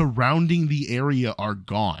mountains surrounding the area are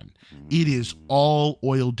gone. It is all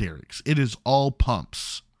oil derricks. It is all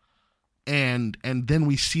pumps. And then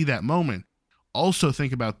we see that moment. Also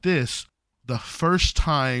think about this. The first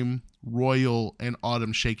time Royal and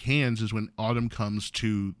Autumn shake hands is when Autumn comes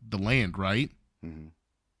to the land, right? Mm-hmm.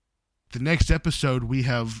 The next episode, we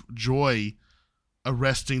have Joy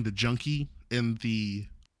arresting the junkie in the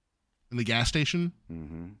gas station.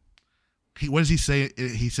 Mm-hmm. What does he say?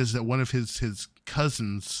 He says that one of his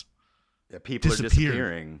cousins people are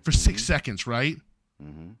disappearing for 6 seconds, right?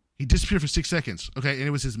 Mm-hmm. He disappeared for 6 seconds. Okay, and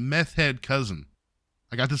it was his meth head cousin.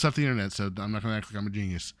 I got this off the internet, so I'm not going to act like I'm a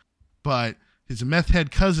genius. But his meth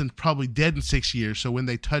head cousin probably dead in 6 years, so when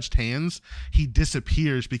they touched hands, he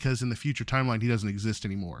disappears because in the future timeline, he doesn't exist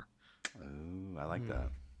anymore. Oh, I like that.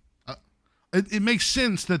 It makes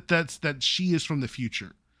sense that she is from the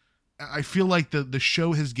future. I feel like the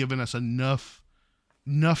show has given us enough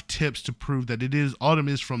tips to prove that Autumn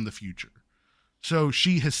is from the future. So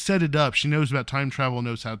she has set it up. She knows about time travel,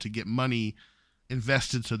 knows how to get money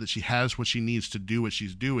invested so that she has what she needs to do what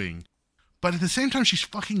she's doing. But at the same time, she's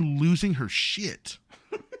fucking losing her shit.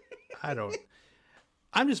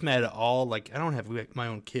 I'm just mad at all. I don't have my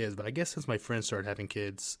own kids, but I guess since my friends started having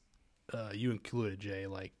kids, you included, Jay,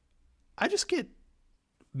 I just get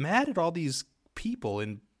mad at all these people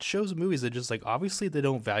in shows and movies that just obviously they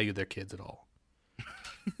don't value their kids at all.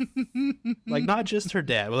 Not just her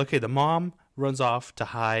dad. Well, okay, the mom runs off to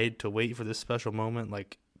hide, to wait for this special moment.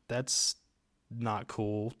 That's not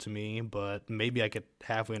cool to me, but maybe I could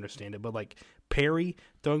halfway understand it. But like Perry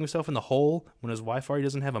throwing himself in the hole when his wife already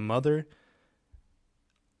doesn't have a mother,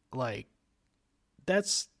 like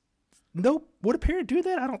that's nope. Would a parent do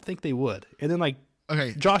that? I don't think they would. And then like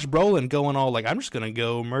Okay. Josh Brolin going all like, I'm just gonna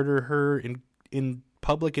go murder her in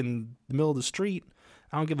public in the middle of the street.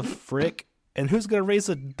 I don't give a frick. And who's gonna raise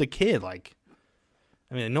the kid? Like,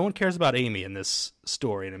 I mean, no one cares about Amy in this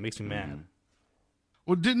story, and it makes me mad.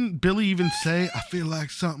 Well, didn't Billy even say, I feel like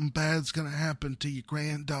something bad's going to happen to your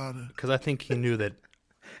granddaughter? Because I think he knew that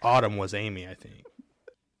Autumn was Amy, I think.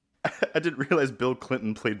 I didn't realize Bill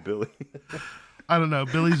Clinton played Billy. I don't know.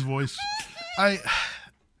 Billy's voice.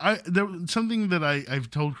 There was something that I've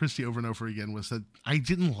told Christy over and over again was that I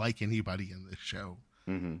didn't like anybody in this show.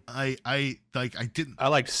 Mm-hmm. I didn't. I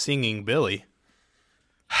liked singing Billy.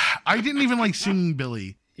 I didn't even like singing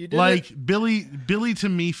Billy. You did like Billy to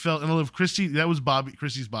me felt, and I love Christy. That was Bobby.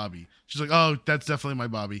 Christy's Bobby. She's like, oh, that's definitely my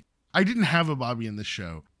Bobby. I didn't have a Bobby in this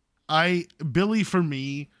show. Billy for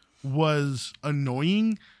me was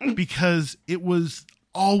annoying because it was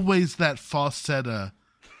always that falsetto,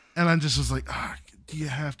 and I just was like, oh, do you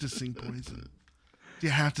have to sing Poison? Do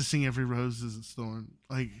you have to sing Every Rose Is Its Thorn?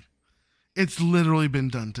 Like, it's literally been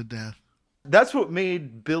done to death. That's what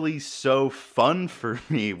made Billy so fun for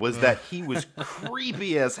me, was that he was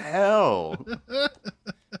creepy as hell.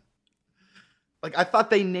 Like, I thought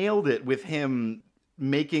they nailed it with him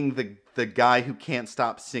making the guy who can't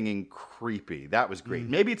stop singing creepy. That was great.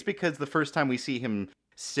 Maybe it's because the first time we see him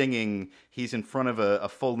singing, he's in front of a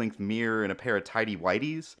full-length mirror and a pair of tidy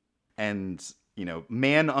whities. And, you know,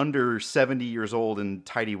 man under 70 years old in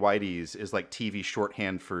tidy whities is like TV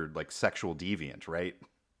shorthand for, like, sexual deviant, right?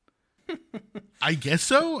 I guess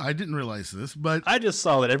so. I didn't realize this, but I just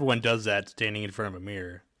saw that everyone does that standing in front of a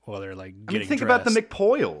mirror while they're like I getting mean, think dressed. about the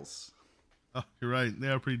McPoyles. oh, you're right. They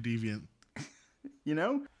are pretty deviant. You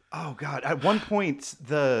know? Oh, God. At one point,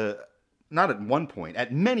 not at one point,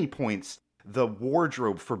 at many points, the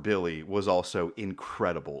wardrobe for Billy was also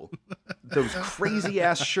incredible. Those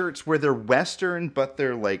crazy-ass shirts where they're Western, but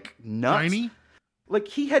they're, like, nuts. Tiny? Like,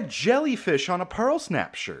 he had jellyfish on a Pearl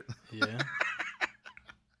Snap shirt. Yeah.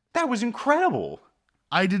 That was incredible.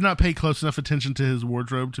 I did not pay close enough attention to his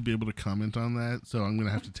wardrobe to be able to comment on that, so I'm going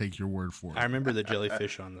to have to take your word for I it. remember the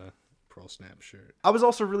jellyfish on the Pearl Snap shirt. I was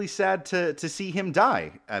also really sad to see him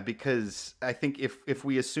die, because I think if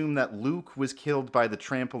we assume that Luke was killed by the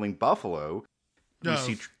trampling buffalo, No, we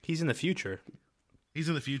see... He's in the future. he's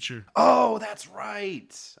in the future. Oh, that's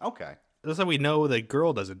right. Okay. That's how we know the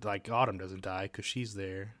girl doesn't, like Autumn doesn't die, because she's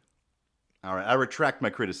there. All right. I retract my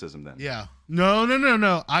criticism then. Yeah. No.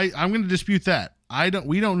 I'm going to dispute that.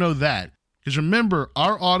 We don't know that. Because remember,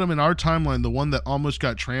 our Autumn in our timeline, the one that almost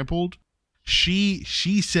got trampled, she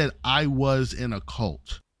said I was in a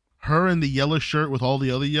cult. Her in the yellow shirt with all the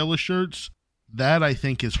other yellow shirts, that I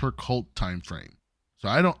think is her cult time frame. So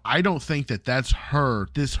I don't think that that's her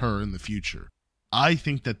in the future. I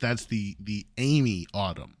think that that's the Amy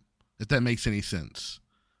Autumn, if that makes any sense.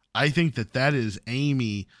 I think that is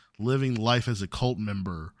Amy living life as a cult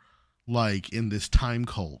member, like in this time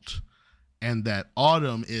cult, and that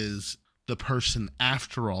Autumn is the person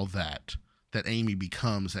after all that Amy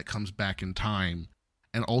becomes, that comes back in time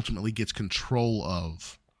and ultimately gets control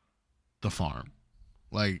of the farm.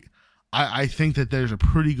 Like, I think that there's a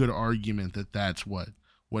pretty good argument that that's what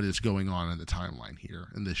is going on in the timeline here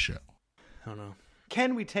in this show. I don't know.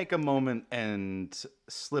 Can we take a moment and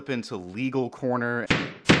slip into legal corner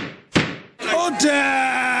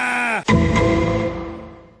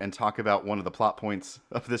and talk about one of the plot points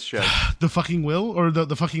of this show? The fucking will, or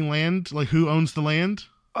the fucking land? Like, who owns the land?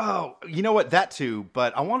 Oh, you know what? That too,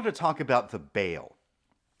 but I wanted to talk about the bail.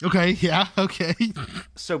 Okay, yeah, okay.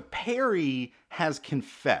 So Perry has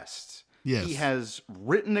confessed. Yes. He has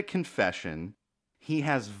written a confession. He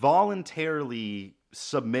has voluntarily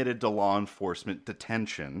submitted to law enforcement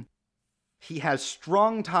detention. He has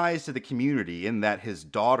strong ties to the community in that his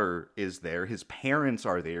daughter is there, his parents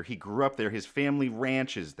are there, he grew up there, his family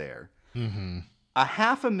ranch is there. Mm-hmm. A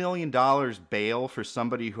 $500,000 bail for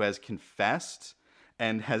somebody who has confessed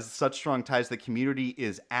and has such strong ties to the community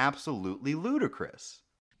is absolutely ludicrous.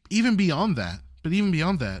 Even beyond that,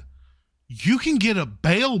 you can get a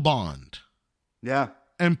bail bond Yeah.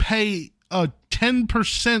 and pay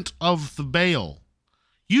 10% of the bail.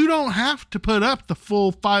 You don't have to put up the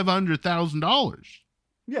full $500,000.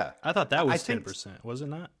 Yeah. I thought that I was think- 10%, was it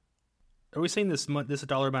not? Are we saying this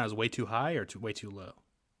dollar amount is way too high or way too low?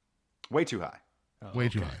 Way too high. Oh, Way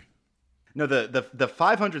too okay. high. No, the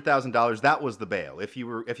 $500,000, that was the bail. If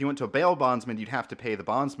you went to a bail bondsman, you'd have to pay the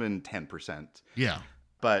bondsman 10%. Yeah.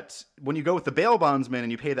 But when you go with the bail bondsman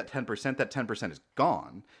and you pay that 10%, that 10% is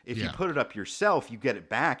gone. If you Yeah. put it up yourself, you get it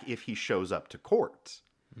back if he shows up to court.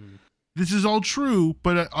 This is all true,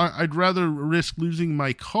 but I'd rather risk losing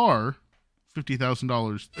my car,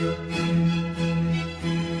 $50,000,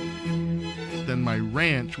 than my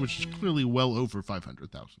ranch, which is clearly well over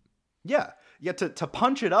 $500,000. Yeah. Yeah, to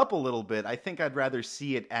punch it up a little bit, I think I'd rather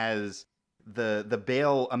see it as the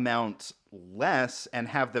bail amount less and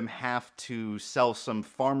have them have to sell some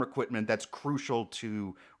farm equipment that's crucial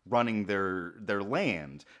to running their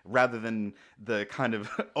land, rather than the kind of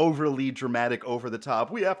overly dramatic, over the top,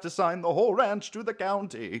 we have to sign the whole ranch to the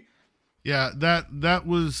county. Yeah, that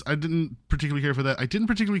was, I didn't particularly care for that. I didn't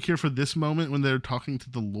particularly care for this moment when they're talking to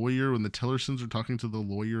the lawyer, when the Tillersons are talking to the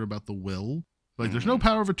lawyer about the will. Like, there's no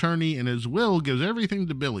power of attorney, and his will gives everything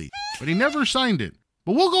to Billy, but he never signed it.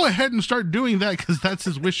 But we'll go ahead and start doing that because that's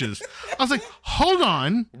his wishes. I was like, hold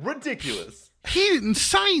on. Ridiculous. He didn't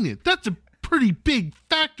sign it. That's a pretty big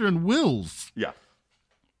factor in wills. Yeah.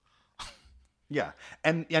 Yeah.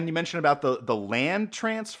 And you mentioned about the land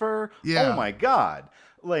transfer. Yeah. Oh my God.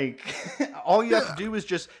 Like, all you have to do is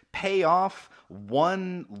just pay off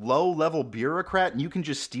one low-level bureaucrat and you can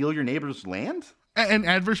just steal your neighbor's land? And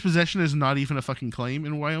adverse possession is not even a fucking claim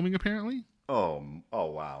in Wyoming, apparently. Oh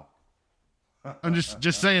wow. I'm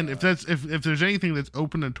just saying, if there's anything that's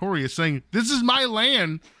open and notorious, saying this is my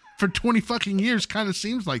land for 20 fucking years kind of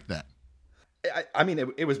seems like that. I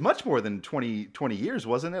mean, it was much more than 20 years,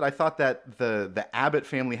 wasn't it? I thought that the Abbott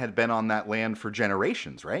family had been on that land for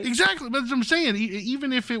generations, right? Exactly, but as I'm saying,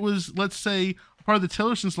 even if it was, let's say, part of the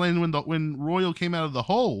Tillerson's land when Royal came out of the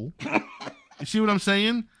hole, you see what I'm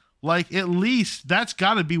saying? Like, at least that's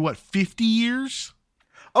got to be, what, 50 years?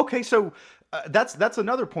 Okay, so that's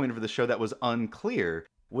another point of the show that was unclear,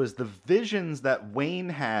 was the visions that Wayne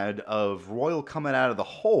had of Royal coming out of the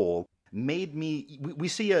hole made me. We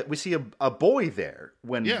see a boy there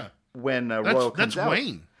when Royal comes that's out.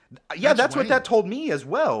 Wayne. Yeah, that's what Wayne. that told me as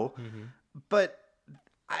well. Mm-hmm. But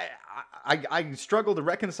I struggle to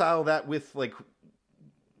reconcile that with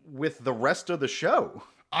the rest of the show.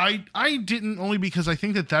 I didn't, only because I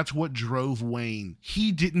think that's what drove Wayne.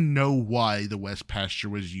 He didn't know why the West Pasture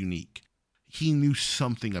was unique. He knew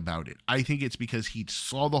something about it. I think it's because he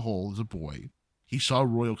saw the hole as a boy. He saw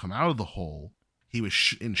Royal come out of the hole. He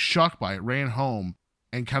was in shock by it, ran home,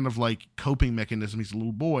 and kind of like coping mechanism, he's a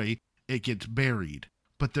little boy, it gets buried.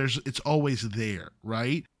 But it's always there,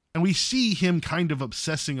 right? And we see him kind of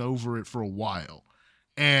obsessing over it for a while.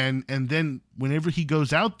 And then whenever he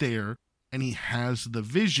goes out there and he has the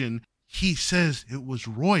vision, he says it was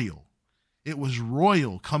Royal. It was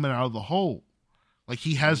Royal coming out of the hole. Like,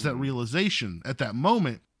 he has that realization at that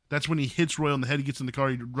moment. That's when he hits Royal in the head. He gets in the car,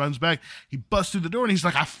 he runs back, he busts through the door, and he's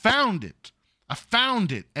like, I found it. I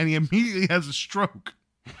found it. And he immediately has a stroke.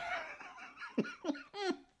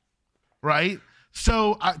 Right?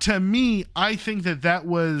 So to me, I think that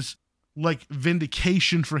was like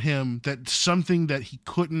vindication for him, that something that he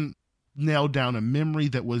couldn't nail down, a memory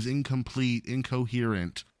that was incomplete,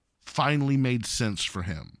 incoherent, finally made sense for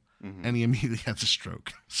him. Mm-hmm. And he immediately has a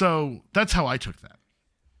stroke. So that's how I took that.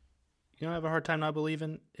 You know, I have a hard time not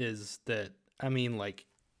believing is that, I mean, like,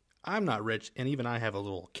 I'm not rich, and even I have a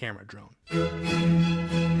little camera drone.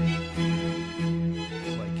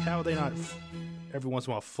 Like, how are they not every once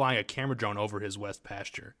in a while flying a camera drone over his West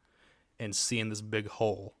Pasture and seeing this big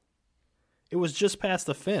hole? It was just past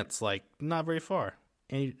the fence, like, not very far.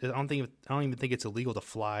 And I don't even think it's illegal to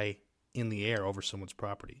fly in the air over someone's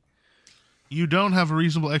property. You don't have a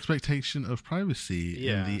reasonable expectation of privacy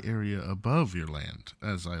in the area above your land,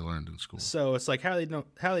 as I learned in school. So it's like, how they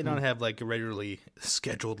not have like a regularly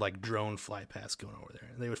scheduled like drone fly past going over there?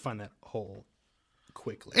 They would find that hole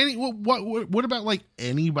quickly. What about like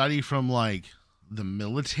anybody from like the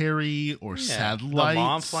military or satellites? The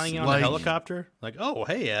mom flying on a helicopter, like, oh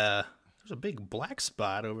hey, there's a big black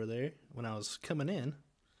spot over there when I was coming in.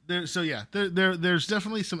 There's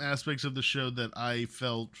definitely some aspects of the show that I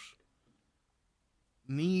felt.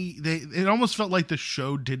 It almost felt like the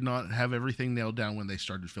show did not have everything nailed down when they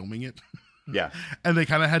started filming it. Yeah. And they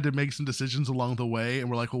kind of had to make some decisions along the way, and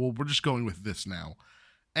we're like, well, we're just going with this now.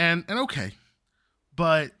 And okay.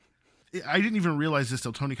 But I didn't even realize this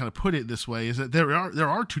till Tony kind of put it this way, is that there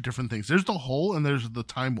are two different things. There's the hole and there's the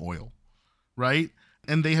time oil, right?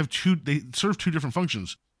 And they serve two different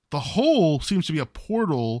functions. The hole seems to be a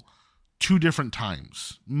portal two different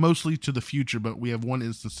times, mostly to the future, but we have one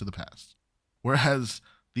instance to the past. Whereas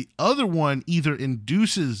the other one either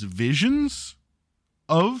induces visions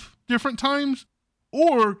of different times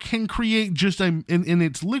or can create just in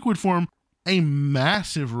its liquid form a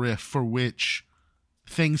massive rift for which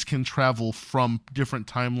things can travel from different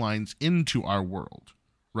timelines into our world,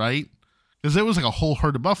 right? Because there was like a whole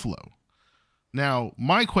herd of buffalo. Now,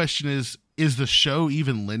 my question is the show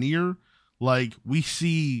even linear? Like, we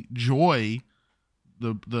see Joy,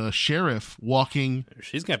 the sheriff, walking.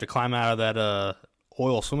 She's gonna have to climb out of that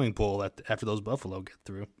oil swimming pool after those buffalo get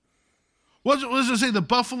through. What was I say? The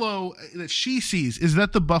buffalo that she sees, is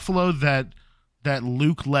that the buffalo that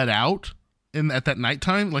Luke let out at that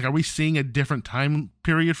nighttime? Like, are we seeing a different time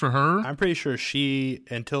period for her? I'm pretty sure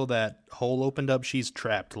until that hole opened up, she's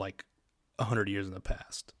trapped like 100 years in the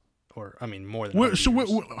past. Or, I mean, more than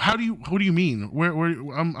 100 years. What do you mean? Where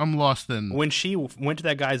I'm lost then. When she went to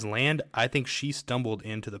that guy's land, I think she stumbled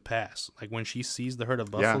into the past. Like, when she sees the herd of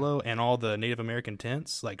buffalo and all the Native American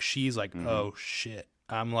tents, like, she's like, oh, shit.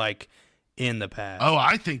 I'm, like, in the past. Oh,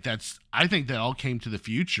 I think that all came to the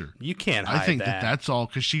future. You can't hide that. I think that's all,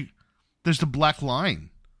 because there's the black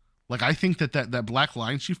line. Like, I think that black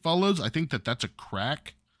line she follows, I think that's a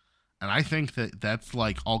crack. And I think that's,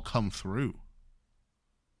 like, all come through.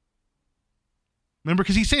 Remember,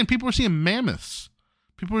 because he's saying people are seeing mammoths.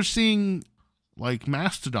 People are seeing, like,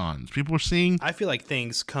 mastodons. People are seeing... I feel like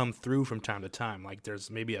things come through from time to time. Like,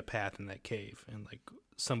 there's maybe a path in that cave, and, like,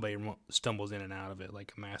 somebody stumbles in and out of it,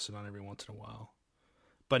 like a mastodon every once in a while.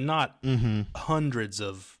 But not hundreds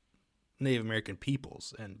of Native American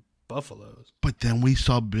peoples and buffaloes. But then we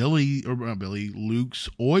saw Luke's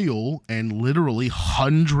oil, and literally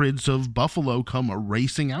hundreds of buffalo come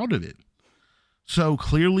racing out of it. So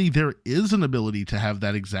clearly there is an ability to have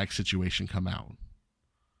that exact situation come out.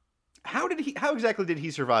 How exactly did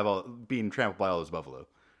he survive being trampled by all those buffalo?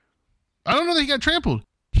 I don't know that he got trampled.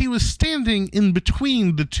 He was standing in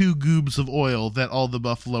between the two goobs of oil that all the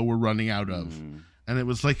buffalo were running out of. And it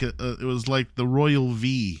was like the Royal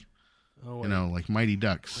V, like Mighty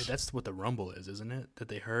Ducks. Wait, that's what the rumble is, isn't it? That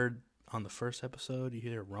they heard on the first episode, you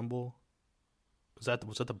hear a rumble. Was that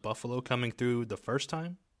the buffalo coming through the first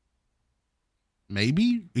time?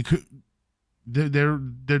 Maybe it could. There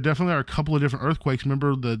definitely are a couple of different earthquakes.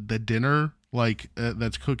 Remember the dinner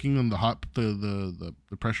that's cooking on the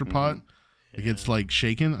pressure pot? It gets like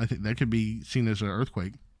shaken. I think that could be seen as an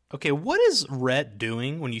earthquake. Okay, what is Rhett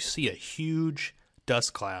doing when you see a huge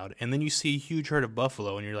dust cloud and then you see a huge herd of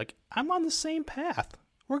buffalo and you're like, I'm on the same path.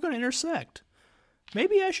 We're going to intersect.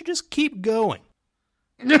 Maybe I should just keep going.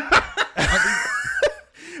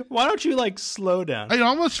 Why don't you slow down? It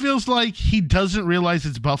almost feels like he doesn't realize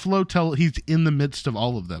it's buffalo till he's in the midst of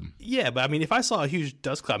all of them. Yeah, but I mean, if I saw a huge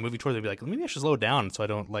dust cloud moving towards me, I'd be like, maybe I should slow down so I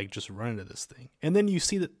don't just run into this thing. And then you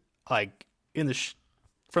see that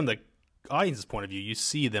from the audience's point of view, you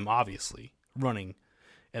see them obviously running,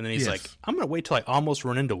 and then he's like, I'm gonna wait till I almost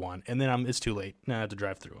run into one, and then it's too late. Now I have to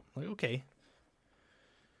drive through. I'm like, okay.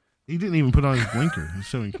 He didn't even put on his blinker. He's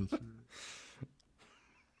so inconsiderate.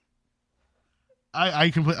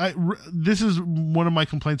 This is one of my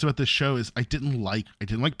complaints about this show is I didn't like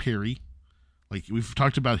Perry. Like, we've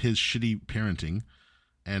talked about his shitty parenting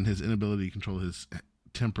and his inability to control his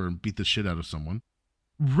temper and beat the shit out of someone.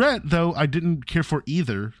 Rhett, though, I didn't care for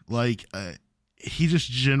either. He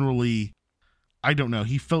just generally, I don't know,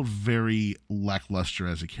 he felt very lackluster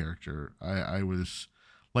as a character. I was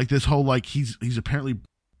like, this whole he's apparently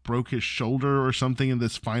broke his shoulder or something in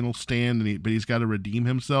this final stand, but he's got to redeem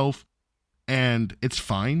himself. And it's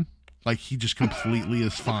fine. He just completely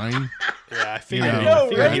is fine. Yeah, I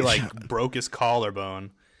figured he broke his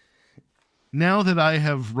collarbone. Now that I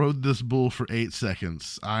have rode this bull for 8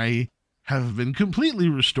 seconds, I have been completely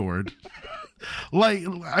restored.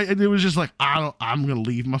 It was just I'm gonna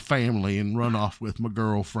leave my family and run off with my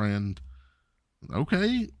girlfriend.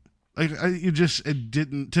 Okay, it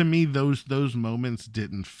didn't, to me, those moments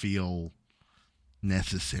didn't feel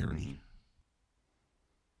necessary.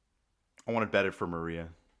 I wanted better for Maria.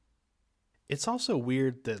 It's also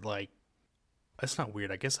weird that it's not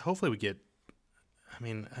weird. I guess hopefully we get, I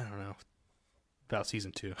don't know about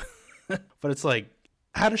season 2, but it's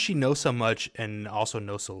how does she know so much and also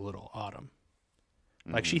know so little, Autumn?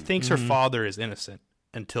 She thinks her father is innocent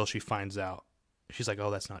until she finds out. She's like,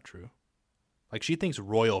 oh, that's not true. She thinks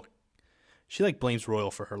Royal, she blames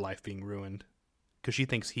Royal for her life being ruined because she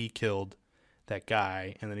thinks he killed that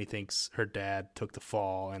guy, and then he thinks her dad took the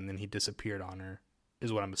fall and then he disappeared on her,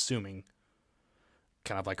 is what I'm assuming.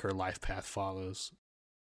 Kind of her life path follows.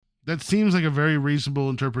 That seems like a very reasonable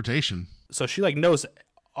interpretation. So she knows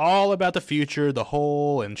all about the future, the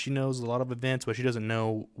whole, and she knows a lot of events, but she doesn't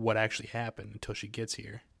know what actually happened until she gets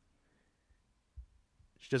here.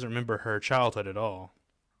 She doesn't remember her childhood at all.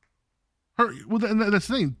 That's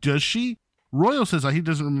the thing. Does she? Royal says that he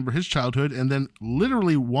doesn't remember his childhood and then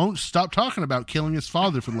literally won't stop talking about killing his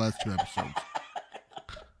father for the last 2 episodes.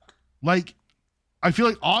 Like, I feel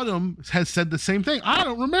like Autumn has said the same thing. I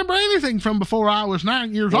don't remember anything from before I was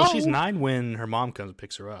 9 years Well, old. she's 9 when her mom comes and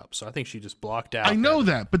picks her up, so I think she just blocked out. I know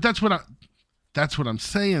that, but that's what I'm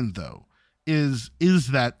saying though. Is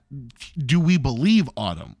that, do we believe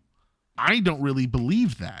Autumn? I don't really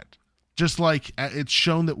believe that. Just like it's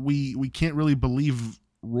shown that we can't really believe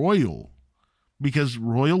Royal because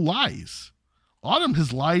Royal lies. Autumn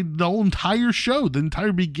has lied the whole entire show. The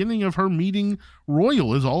entire beginning of her meeting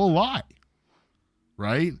Royal is all a lie.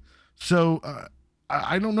 Right? So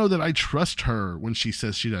I don't know that I trust her when she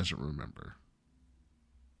says she doesn't remember.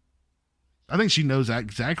 I think she knows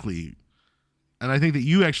exactly. And I think that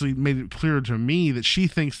you actually made it clear to me that she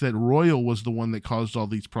thinks that Royal was the one that caused all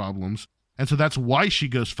these problems. And so that's why she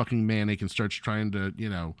goes fucking manic and starts trying to,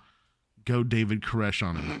 go David Koresh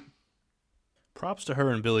on him. Props to her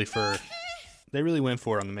and Billy for, they really went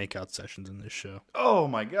for it on the makeout sessions in this show. Oh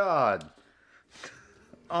my God.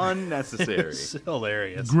 Unnecessary. It's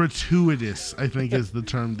hilarious. Gratuitous, I think, is the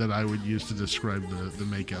term that I would use to describe the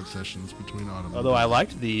makeout sessions between Autumn and Although I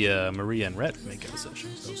liked the Maria and Rhett makeout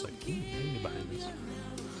sessions. I was like, maybe behind this.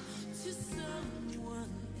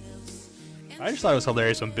 I just thought it was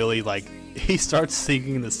hilarious when Billy, he starts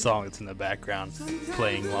singing the song that's in the background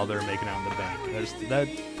playing while they're making out in the bank. That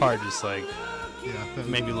part just,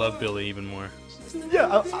 made me love Billy even more.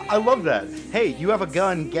 Yeah, I love that. Hey, you have a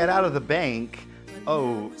gun, get out of the bank.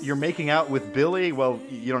 Oh, you're making out with Billy? Well,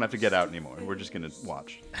 you don't have to get out anymore. We're just going to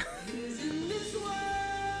watch.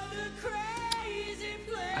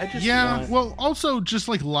 Well, also just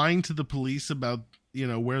lying to the police about,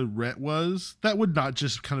 where Rhett was, that would not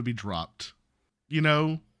just kind of be dropped,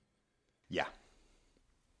 Yeah.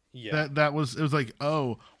 Yeah. It was like,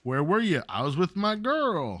 oh, where were you? I was with my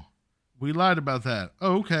girl. We lied about that.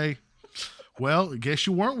 Oh, okay. Well, I guess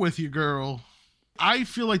you weren't with your girl. I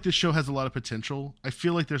feel like this show has a lot of potential. I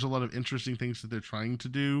feel like there's a lot of interesting things that they're trying to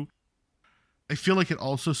do. I feel like it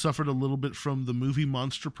also suffered a little bit from the movie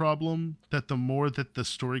monster problem, that the more that the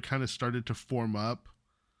story kind of started to form up,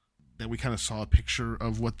 that we kind of saw a picture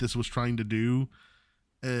of what this was trying to do,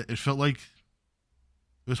 it felt like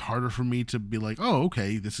it was harder for me to be like, oh,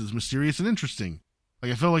 okay, this is mysterious and interesting.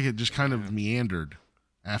 I felt like it just kind of meandered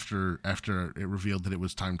after it revealed that it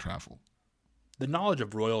was time travel. The knowledge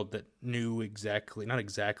of Royal that knew exactly, not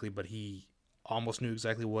exactly, but he almost knew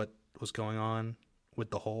exactly what was going on with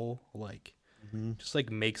the whole, just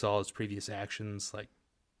makes all his previous actions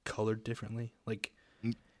colored differently.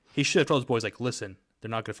 He should have told his boys, listen, they're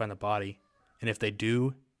not going to find the body, and if they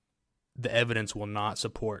do, the evidence will not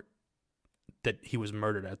support that he was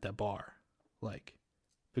murdered at that bar.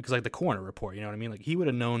 Because the coroner report, you know what I mean? He would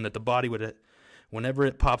have known that the body would, whenever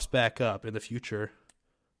it pops back up in the future,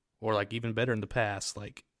 or even better in the past,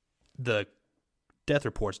 the death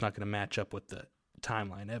report's not going to match up with the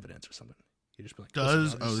timeline evidence or something. You just be like,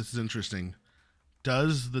 this is interesting.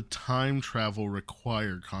 Does the time travel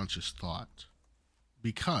require conscious thought?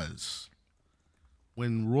 Because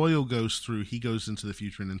when Royal goes through, he goes into the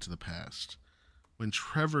future and into the past. When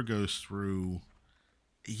Trevor goes through,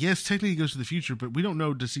 yes, technically he goes to the future, but we don't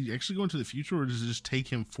know, does he actually go into the future, or does it just take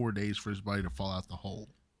him 4 days for his body to fall out the hole?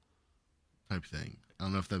 Type thing. I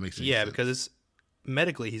don't know if that makes any sense. Because it's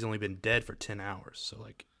medically he's only been dead for 10 hours. So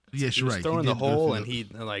yes, you're right. He was thrown in the hole, and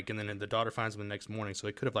and then the daughter finds him the next morning. So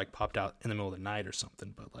he could have popped out in the middle of the night or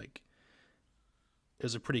something. But it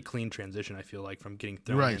was a pretty clean transition. I feel from getting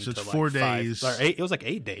thrown right. So it's 4 days. It was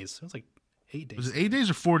 8 days. It was 8 days. Was it 8 days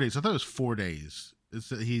or 4 days? I thought it was 4 days. It's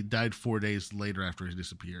that he died 4 days later after he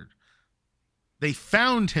disappeared. They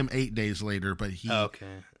found him 8 days later, but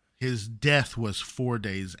his death was 4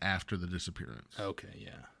 days after the disappearance. Okay,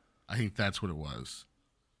 yeah. I think that's what it was.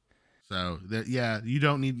 So you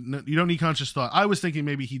don't need conscious thought. I was thinking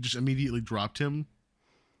maybe he just immediately dropped him,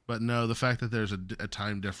 but no, the fact that there's a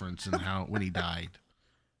time difference in when he died,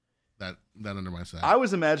 that undermines that. I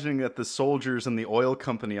was imagining that the soldiers and the oil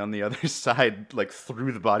company on the other side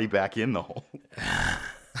threw the body back in the hole.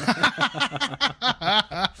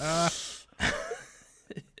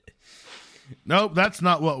 Nope, that's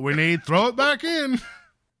not what we need. Throw it back in.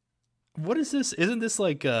 What is this? Isn't this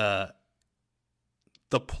the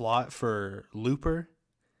plot for Looper?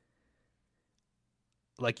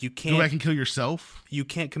 You can't go back and kill yourself. You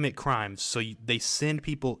can't commit crimes, so they send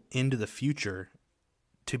people into the future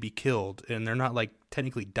to be killed, and they're not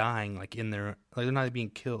technically dying in their they're not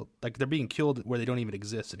being killed. They're being killed where they don't even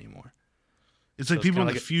exist anymore. It's so people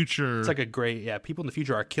in the future. It's a gray. People in the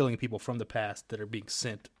future are killing people from the past that are being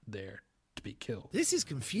sent there to be killed. This is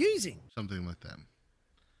confusing. Something like that.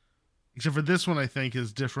 Except for this one, I think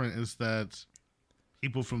is different. Is that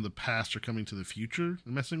people from the past are coming to the future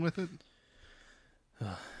and messing with it?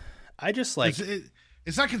 I just like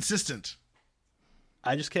it's not consistent.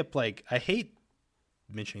 I just kept like I hate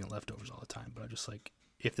mentioning leftovers all the time, but I just like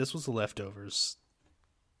if this was the leftovers,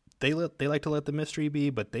 they like to let the mystery be,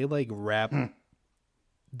 but they like wrap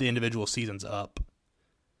the individual seasons up.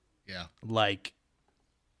 Yeah. Like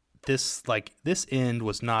this end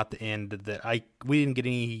was not the end that we didn't get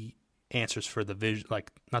any answers for the vision,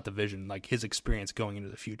 like not the vision, like his experience going into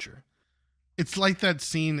the future. It's like that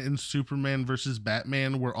scene in Superman versus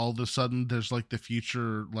Batman where all of a sudden there's like the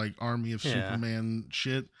future like army of Superman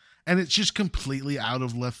shit, and it's just completely out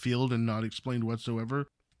of left field and not explained whatsoever.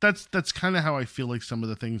 That's kind of how I feel like some of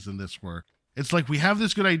the things in this were. It's like we have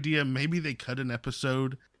this good idea, maybe they cut an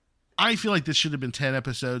episode. I feel like this should have been 10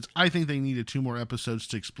 episodes. I think they needed 2 more episodes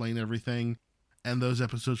to explain everything, and those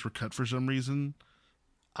episodes were cut for some reason.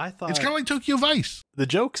 I thought it's kind of like Tokyo Vice. The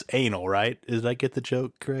joke's anal, right? Did I get the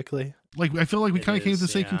joke correctly? Like I feel like we kind of came to the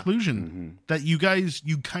same yeah. conclusion that you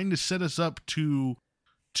kind of set us up to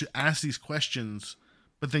ask these questions,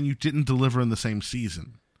 but then you didn't deliver in the same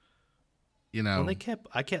season. You know, Well,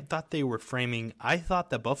 I thought they were framing. I thought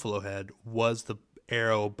that Buffalo Head was the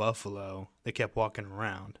Arrow Buffalo that kept walking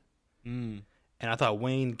around, and I thought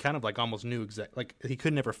Wayne kind of like almost knew like he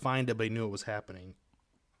could never find it, but he knew it was happening.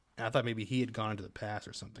 And I thought maybe he had gone into the past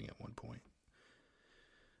or something at one point.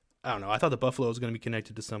 I don't know. I thought the Buffalo was going to be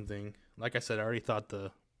connected to something. Like I said, I already thought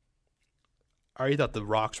the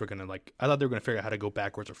rocks were going to like. I thought they were going to figure out how to go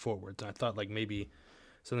backwards or forwards. And I thought like maybe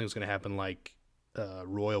something was going to happen, like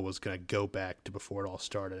Royal was going to go back to before it all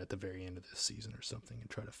started at the very end of this season or something and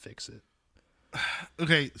try to fix it.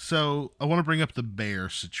 Okay, so I want to bring up the bear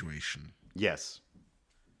situation. Yes.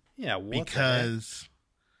 Yeah, what because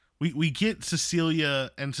we get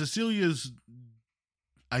Cecilia, and Cecilia's,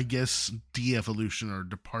 I guess, de-evolution or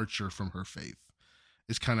departure from her faith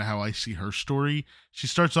is kind of how I see her story. She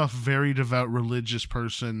starts off very devout religious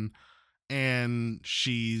person, and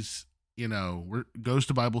she's, goes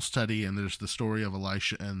to Bible study, and there's the story of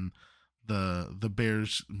Elisha and the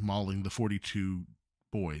bears mauling the 42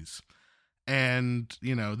 boys. And,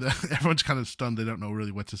 everyone's kind of stunned. They don't know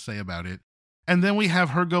really what to say about it. And then we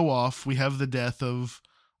have her go off. We have the death of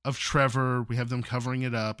Trevor. We have them covering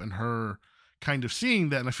it up and her kind of seeing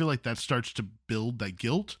that. And I feel like that starts to build that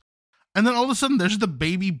guilt. And then all of a sudden there's the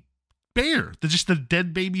baby bear. There's just the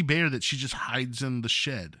dead baby bear that she just hides in the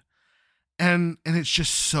shed. And it's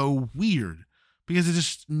just so weird because it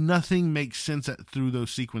just, nothing makes sense through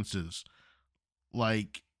those sequences.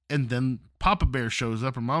 Like, and then Papa Bear shows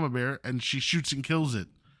up, or Mama Bear, and she shoots and kills it.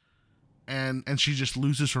 And she just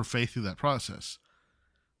loses her faith through that process.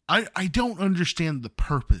 I don't understand the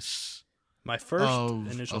purpose. My first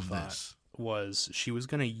initial thought was she was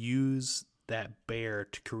going to use that bear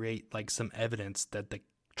to create like some evidence that the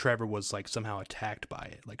Trevor was like somehow attacked by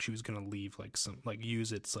it. Like she was going to leave like some, like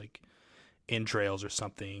use its like entrails or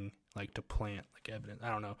something like to plant like evidence. I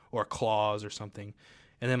don't know, or claws or something.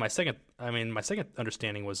 And then my second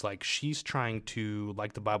understanding was like she's trying to,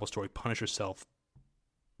 like the Bible story, punish herself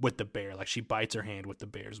with the bear. Like she bites her hand with the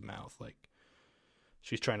bear's mouth. Like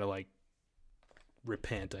she's trying to like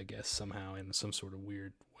repent, I guess, somehow in some sort of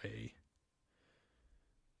weird way.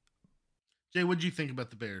 Jay, what did you think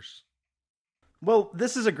about the bears? Well,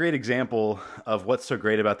 this is a great example of what's so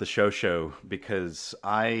great about the show, because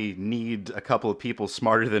I need a couple of people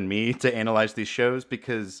smarter than me to analyze these shows,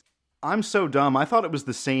 because I'm so dumb. I thought it was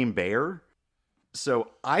the same bear. So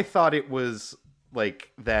I thought it was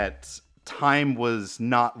like that time was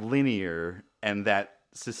not linear and that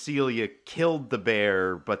Cecilia killed the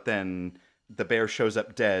bear, but then the bear shows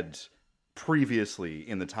up dead previously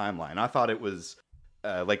in the timeline. I thought it was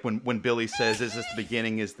like when Billy says, is this the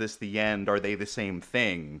beginning? Is this the end? Are they the same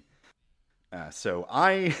thing? So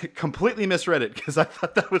I completely misread it because I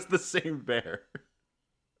thought that was the same bear.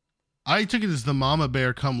 I took it as the mama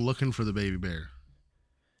bear come looking for the baby bear.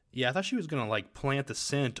 Yeah, I thought she was going to like plant the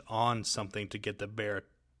scent on something to get the bear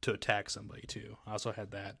to attack somebody too. I also had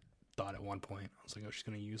that thought at one point. I was like, oh, she's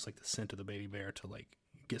going to use like the scent of the baby bear to like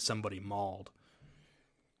get somebody mauled.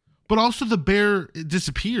 But also the bear, it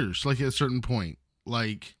disappears like at a certain point.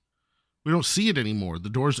 Like we don't see it anymore. The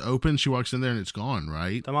door's open. She walks in there and it's gone,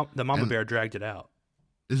 right? The mama bear dragged it out.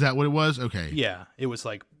 Is that what it was? Okay. Yeah, it was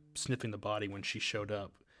like sniffing the body when she showed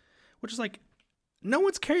up. Which is like, no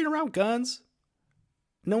one's carrying around guns.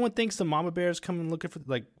 No one thinks the mama bear is coming looking for,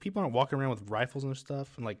 like, people aren't walking around with rifles and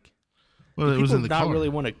stuff. And like, well, it was in the car. Really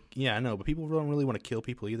want to, yeah, I know, but people don't really want to kill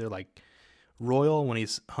people either. Like Royal, when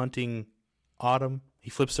he's hunting Autumn, he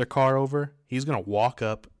flips their car over. He's going to walk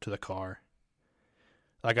up to the car.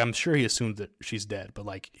 Like, I'm sure he assumes that she's dead, but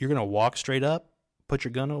like, you're going to walk straight up, put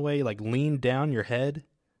your gun away, like lean down your head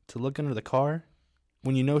to look under the car.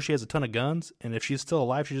 when you know she has a ton of guns, and if she's still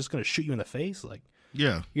alive, she's just going to shoot you in the face. Like,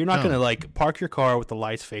 Yeah. you're not No. going to like park your car with the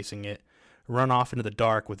lights facing it, run off into the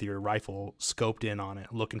dark with your rifle scoped in on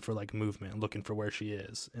it, looking for like movement, looking for where she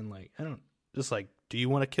is. And like, I don't, just like, do you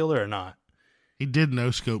want to kill her or not? He did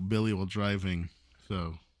no scope Billy while driving,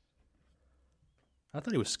 so I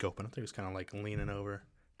thought he was scoping. I thought he was kind of like leaning over,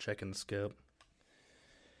 checking the scope.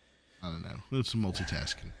 I don't know. It's some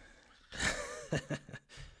multitasking.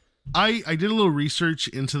 I did a little research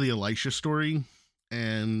into the Elisha story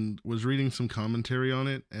and was reading some commentary on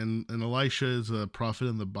it. And Elisha is a prophet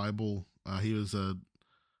in the Bible. He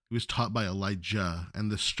was taught by Elijah, and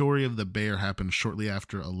the story of the bear happened shortly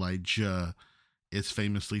after Elijah is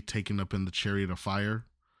famously taken up in the chariot of fire.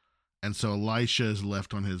 And so Elisha is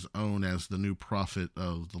left on his own as the new prophet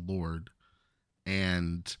of the Lord.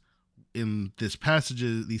 And in these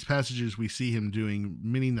passages, we see him doing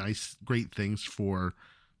many nice, great things for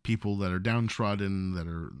people that are downtrodden, that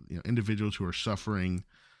are, you know, individuals who are suffering.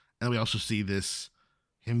 And we also see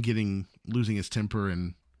him losing his temper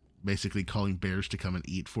and basically calling bears to come and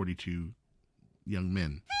eat 42 young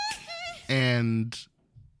men. And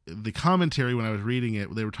the commentary, when I was reading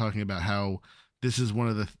it, they were talking about how this is one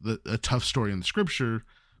of a tough story in the scripture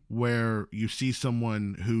where you see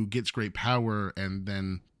someone who gets great power and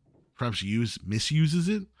then perhaps misuses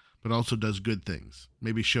it, but also does good things.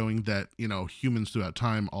 Maybe showing that, you know, humans throughout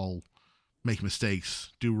time all make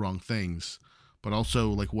mistakes, do wrong things, but also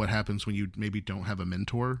like what happens when you maybe don't have a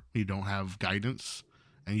mentor, you don't have guidance,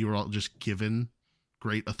 and you're all just given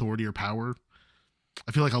great authority or power.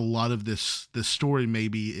 I feel like a lot of this story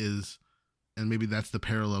maybe is, and maybe that's the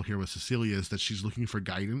parallel here with Cecilia, is that she's looking for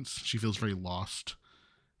guidance. She feels very lost.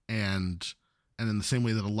 And in the same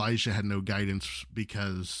way that Elijah had no guidance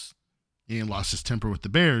because he lost his temper with the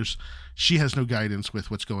bears, she has no guidance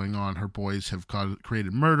with what's going on. Her boys have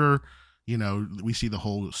created murder. You know, we see the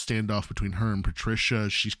whole standoff between her and Patricia.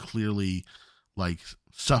 She's clearly like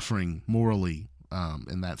suffering morally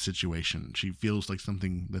in that situation. She feels like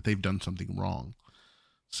that they've done something wrong.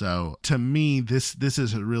 So to me, this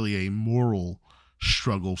is really a moral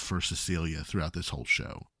struggle for Cecilia throughout this whole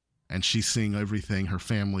show. And she's seeing everything, her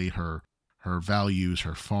family, her values,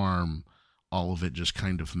 her farm, all of it just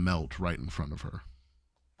kind of melt right in front of her.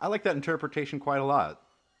 I like that interpretation quite a lot.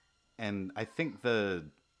 And I think the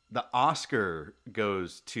Oscar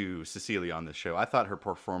goes to Cecilia on this show. I thought her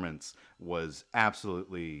performance was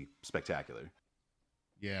absolutely spectacular.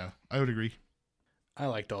 Yeah, I would agree. I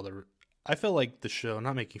liked I felt like the show,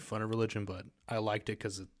 not making fun of religion, but I liked it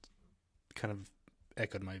because it kind of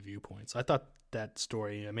echoed my viewpoints. I thought that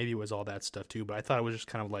story, maybe it was all that stuff too, but I thought it was just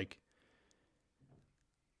kind of like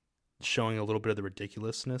showing a little bit of the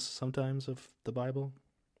ridiculousness sometimes of the Bible.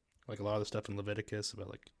 Like a lot of the stuff in Leviticus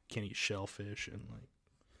about like can't eat shellfish and like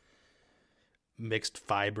mixed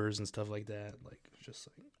fibers and stuff like that. Like just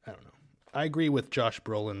like, I don't know. I agree with Josh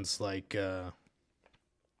Brolin's like,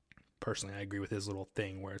 personally, I agree with his little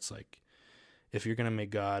thing where it's like, if you're going to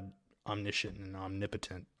make God omniscient and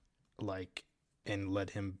omnipotent, like, and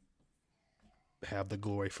let him have the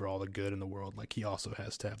glory for all the good in the world, like he also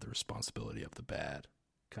has to have the responsibility of the bad.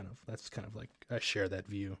 That's kind of like, I share that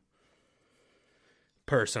view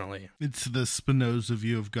personally. It's the Spinoza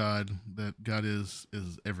view of God, that God is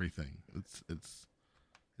everything.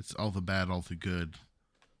 It's all the bad, all the good.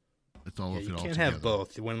 It's all of it all together. You can't have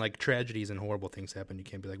both. When like tragedies and horrible things happen, you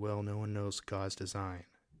can't be like, well, no one knows God's design,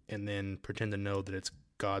 and then pretend to know that it's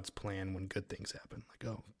God's plan when good things happen. Like,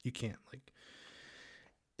 oh, you can't, like,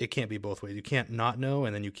 it can't be both ways. You can't not know,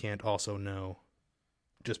 and then you can't also know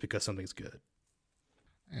just because something's good.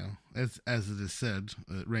 You know, as it is said,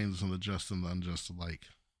 it rains on the just and the unjust alike.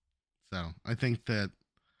 So I think that,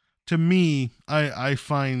 to me, I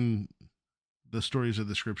find the stories of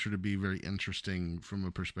the scripture to be very interesting from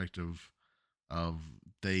a perspective of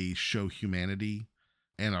they show humanity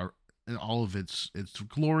and all of its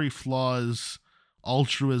glory, flaws,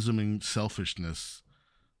 altruism, and selfishness.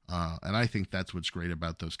 And I think that's what's great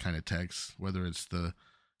about those kind of texts, whether it's the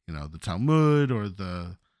Talmud or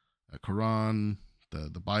the Quran,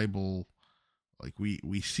 the Bible. Like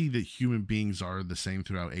we see that human beings are the same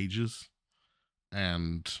throughout ages,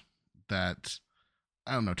 and that,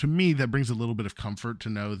 I don't know, to me that brings a little bit of comfort to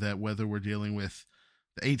know that whether we're dealing with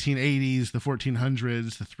the 1880s, the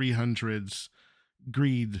 1400s, the 300s,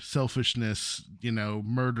 greed, selfishness,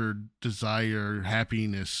 murder, desire,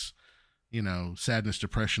 happiness, sadness,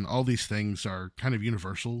 depression, all these things are kind of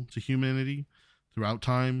universal to humanity throughout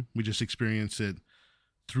time. We just experience it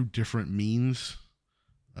through different means,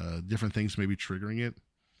 different things maybe triggering it.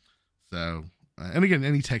 So, and again,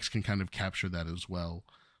 any text can kind of capture that as well.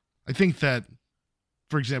 I think that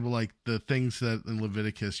for example, like the things that in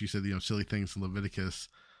Leviticus, you said, silly things in Leviticus.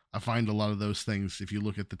 I find a lot of those things, if you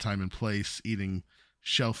look at the time and place, eating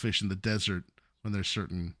shellfish in the desert when there's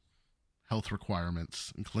certain health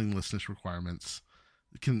requirements and cleanliness requirements,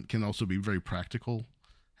 can also be very practical.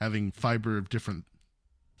 Having fiber of different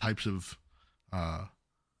types of,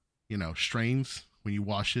 strains, when you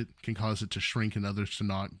wash it, can cause it to shrink and others to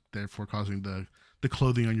not, therefore causing the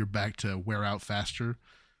clothing on your back to wear out faster.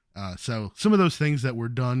 So some of those things that were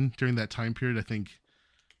done during that time period, I think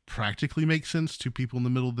practically make sense to people in the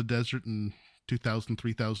middle of the desert in 2,000,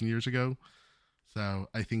 3,000 years ago. So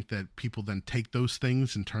I think that people then take those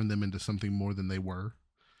things and turn them into something more than they were.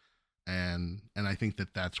 And I think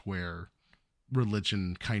that that's where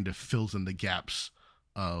religion kind of fills in the gaps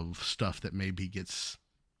of stuff that maybe gets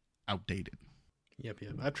outdated. Yep.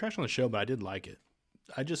 I've trashed on the show, but I did like it.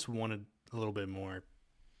 I just wanted a little bit more.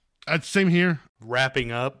 Same here.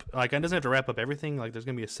 Wrapping up. Like, it doesn't have to wrap up everything. Like, there's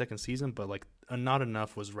going to be a second season, but, like, not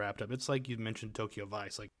enough was wrapped up. It's like you mentioned Tokyo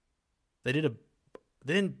Vice. Like,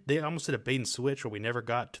 they almost did a bait and switch where we never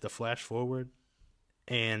got to the flash forward.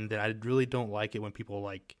 And I really don't like it when people,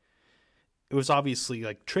 like, it was obviously,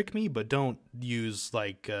 like, trick me, but don't use,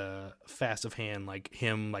 like, fast of hand, like,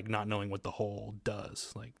 him, like, not knowing what the hole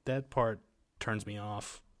does. Like, that part turns me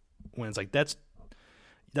off when it's like, that's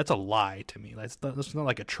a lie to me. That's not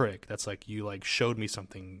like a trick. That's like, you, like, showed me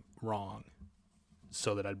something wrong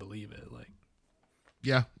so that I'd believe it. Like,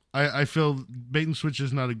 yeah, I feel bait and switch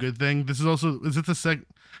is not a good thing. This is also, is it the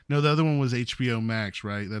no, the other one was HBO Max,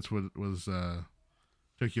 right? That's what it was,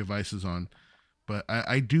 Tokyo Vice is on. But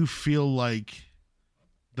I do feel like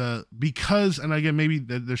because, and again, maybe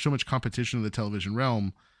there's so much competition in the television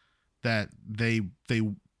realm that they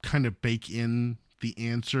kind of bake in the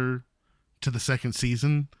answer to the second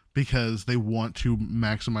season because they want to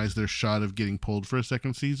maximize their shot of getting pulled for a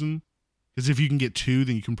second season. Because if you can get 2,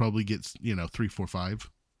 then you can probably get 3, 4, 5.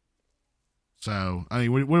 So I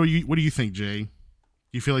mean, what do you think, Jay?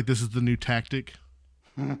 You feel like this is the new tactic?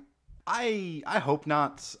 I hope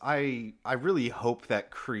not. I really hope that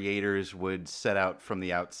creators would set out from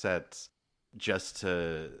the outset just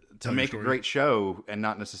to make a great show and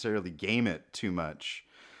not necessarily game it too much.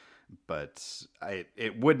 But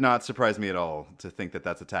it would not surprise me at all to think that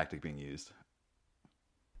that's a tactic being used.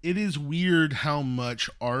 It is weird how much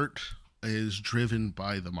art is driven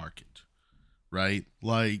by the market, right?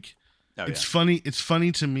 Like, it's funny. It's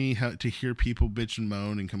funny to me to hear people bitch and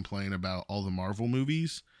moan and complain about all the Marvel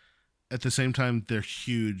movies. At the same time, they're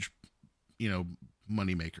huge,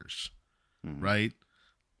 money makers, right?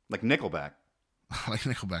 Like Nickelback. Like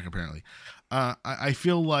Nickelback, apparently. I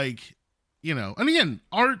feel like, and again,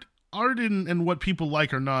 art and what people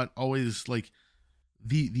like are not always like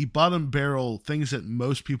the bottom barrel things that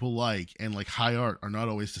most people like, and like high art are not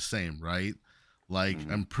always the same, right? Like,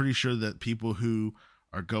 I'm pretty sure that people who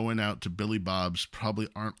are going out to Billy Bob's probably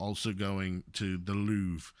aren't also going to the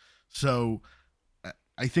Louvre. So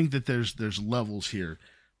I think that there's levels here,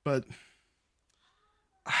 but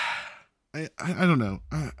I don't know.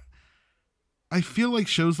 I feel like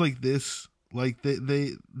shows like this, like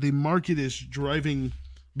the market is driving,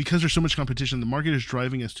 because there's so much competition. The market is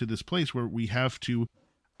driving us to this place where we have to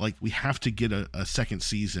get a second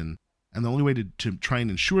season, and the only way to try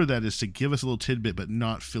and ensure that is to give us a little tidbit but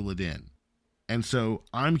not fill it in. And so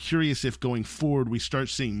I'm curious if going forward we start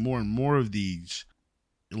seeing more and more of these,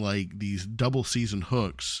 like these double season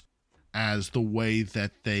hooks, as the way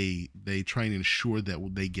that they try and ensure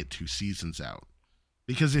that they get 2 seasons out.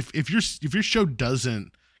 Because if your show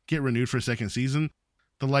doesn't get renewed for a second season,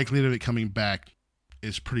 the likelihood of it coming back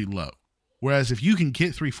is pretty low. Whereas if you can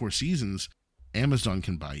get 3, 4 seasons, Amazon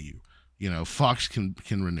can buy you. Fox can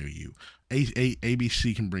renew you.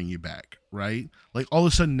 ABC can bring you back, right? Like, all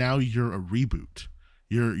of a sudden now you're a reboot.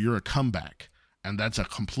 You're a comeback, and that's a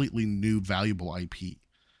completely new valuable IP.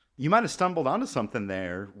 You might have stumbled onto something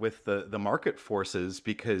there with the market forces,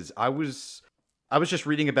 because I was just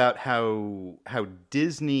reading about how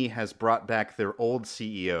Disney has brought back their old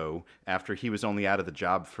CEO after he was only out of the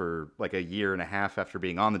job for like a year and a half after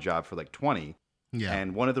being on the job for like 20. Yeah.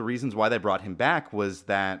 And one of the reasons why they brought him back was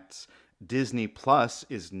that Disney Plus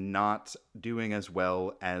is not doing as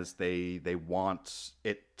well as they want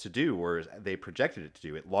it to do, or they projected it to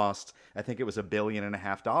do. It lost, I think it was $1.5 billion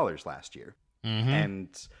last year. And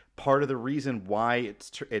part of the reason why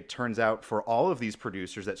it turns out for all of these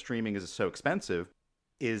producers that streaming is so expensive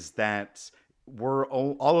is that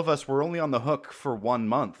all of us were only on the hook for 1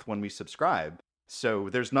 month when we subscribe. So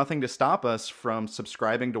there's nothing to stop us from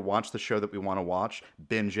subscribing to watch the show that we want to watch,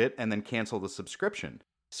 binge it, and then cancel the subscription.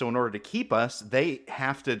 So in order to keep us, they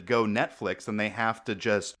have to go Netflix, and they have to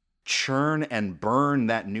just churn and burn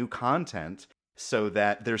that new content so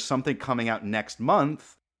that there's something coming out next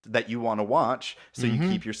month that you want to watch, so you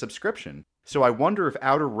keep your subscription. So I wonder if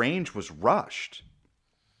Outer Range was rushed.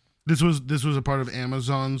 This was a part of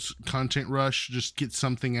Amazon's content rush. Just get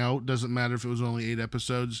something out. Doesn't matter if it was only 8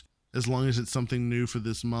 episodes. As long as it's something new for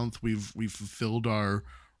this month, we've fulfilled our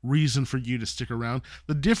reason for you to stick around.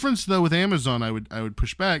 The difference, though, with Amazon, I would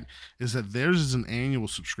push back, is that theirs is an annual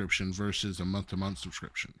subscription versus a month-to-month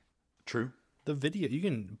subscription. True. The video, you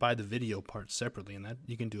can buy the video part separately, and that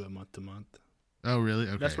you can do it month to month. Oh, really?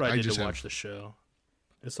 Okay. That's what I did to watch the show.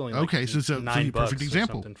 It's only okay. So $9 perfect or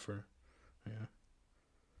example. something for, yeah.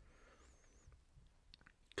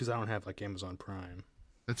 Because I don't have like Amazon Prime.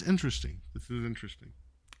 That's interesting. This is interesting.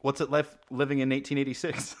 What's it like living in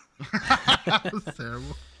 1886? That's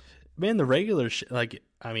terrible. Man, the regular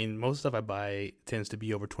most stuff I buy tends to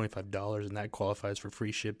be over $25, and that qualifies for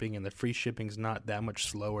free shipping. And the free shipping's not that much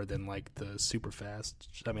slower than like the super fast.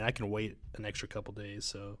 I mean, I can wait an extra couple days.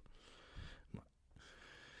 So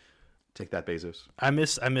Take that, Bezos. I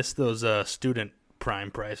miss those student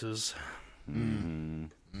Prime prices.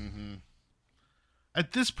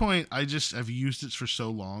 At this point, I've used it for so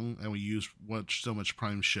long, and we watch so much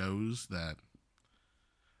Prime shows that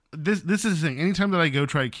this is the thing. Anytime that I go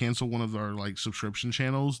try to cancel one of our like subscription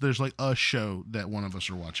channels, there's like a show that one of us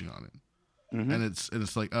are watching on it, and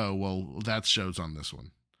it's like, oh well, that show's on this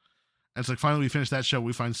one. And it's like finally we finish that show,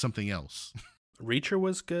 we find something else. Reacher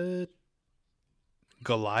was good.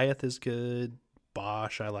 Goliath is good.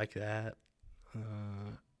 Bosch, I like that.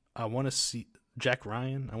 I want to see Jack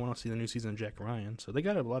Ryan. I want to see the new season of Jack Ryan. So they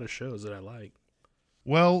got a lot of shows that I like.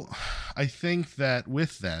 Well, I think that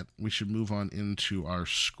with that, we should move on into our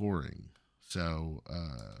scoring. So,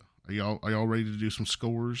 are y'all ready to do some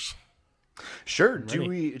scores? Sure. Do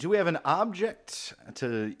we have an object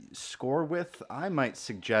to score with? I might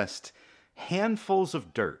suggest handfuls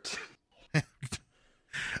of dirt.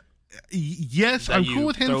 Yes, That I'm you cool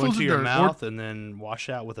with throw handfuls into of your dirt. mouth and then wash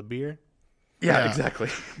out with a beer. Yeah, Yeah. exactly.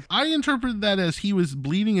 I interpreted that as he was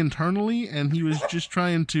bleeding internally, and he was just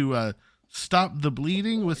trying to stop the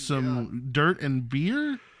bleeding with some dirt and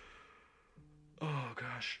beer. Oh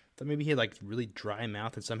gosh. That maybe he had like really dry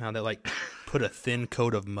mouth, and somehow they like put a thin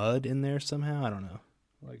coat of mud in there somehow. I don't know.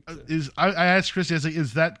 Like I asked Christy, I was like,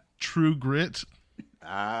 is that true grit?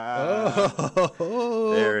 There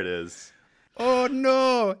it is. Oh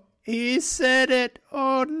no, he said it.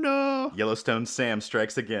 Oh no. Yellowstone Sam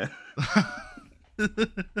strikes again.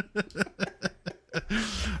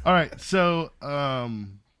 All right, so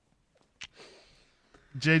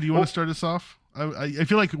Jay, do you want to start us off? I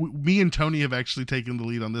feel like me and Tony have actually taken the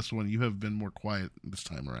lead on this one. You have been more quiet this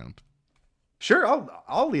time around. Sure,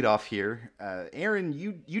 I'll lead off here. Aaron,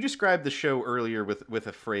 you described the show earlier with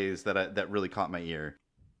a phrase that really caught my ear,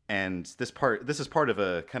 and this is part of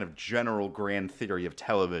a kind of general grand theory of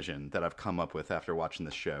television that I've come up with after watching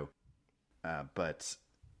this show. But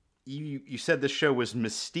you said the show was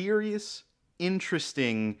mysterious,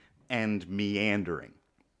 interesting, and meandering,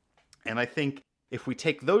 and I think if we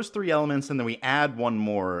take those three elements and then we add one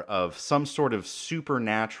more of some sort of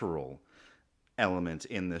supernatural element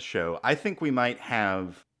in this show, I think we might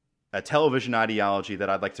have a television ideology that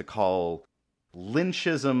I'd like to call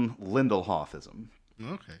Lynchism Lindelhofism.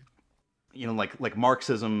 Okay. You know, like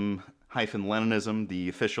Marxism Leninism, the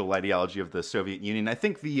official ideology of the Soviet Union. I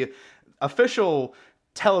think the official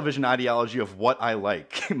television ideology of what I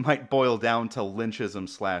like might boil down to Lynchism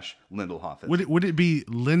 / Lindelhofism. Would it be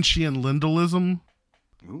Lynchian Lindelism?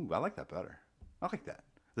 Ooh, I like that better. I like that.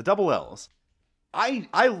 The double L's.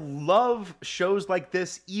 I love shows like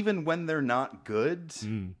this even when they're not good.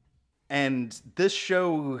 And this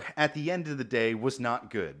show, at the end of the day, was not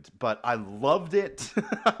good. But I loved it.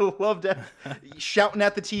 I loved it. Shouting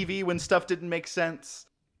at the TV when stuff didn't make sense.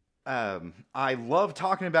 I love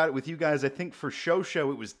talking about it with you guys. I think for show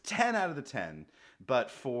it was 10 out of the 10.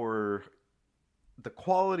 But for the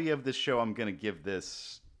quality of this show, I'm going to give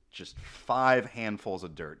this just 5 handfuls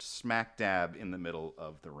of dirt, smack dab in the middle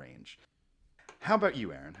of the range. How about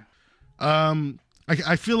you, Aaron?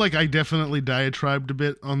 I feel like I definitely diatribed a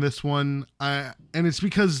bit on this one. And it's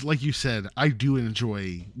because, like you said, I do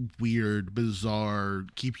enjoy weird, bizarre,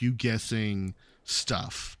 keep you guessing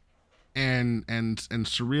stuff. And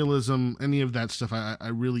surrealism, any of that stuff, I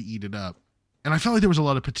really eat it up. And I felt like there was a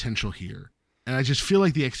lot of potential here. And I just feel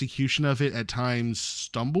like the execution of it at times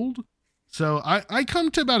stumbled. So I come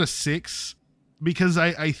to about a 6 because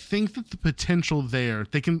I think that the potential there,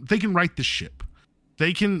 they can right the ship.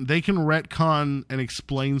 They can retcon and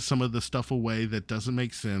explain some of the stuff away that doesn't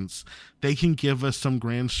make sense. They can give us some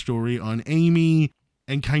grand story on Amy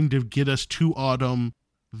and kind of get us to Autumn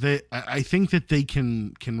I think that they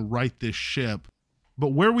can right this ship.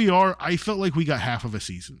 But where we are, I felt like we got half of a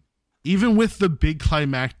season. Even with the big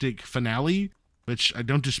climactic finale, which I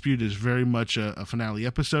don't dispute is very much a finale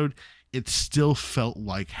episode, it still felt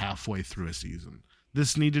like halfway through a season.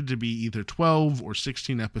 This needed to be either 12 or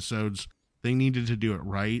 16 episodes. They needed to do it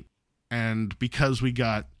right. And because we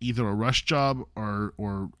got either a rush job or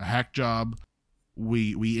a hack job,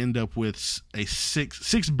 we end up with a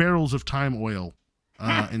six barrels of time oil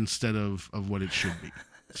instead of what it should be.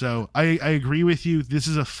 So I agree with you. This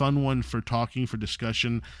is a fun one for talking, for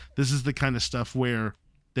discussion. This is the kind of stuff where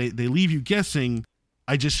they leave you guessing.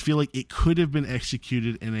 I just feel like it could have been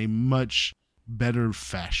executed in a much better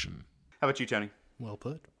fashion. How about you, Tony? Well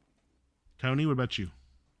put. Tony, what about you?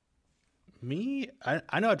 Me,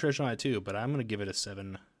 I know I touched on it too, but I'm going to give it a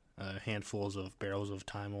 7 handfuls of barrels of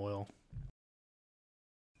time oil.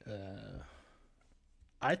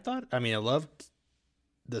 I loved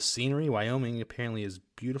the scenery. Wyoming apparently is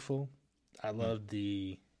beautiful. I loved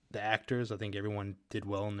the actors. I think everyone did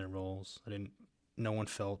well in their roles. No one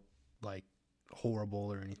felt like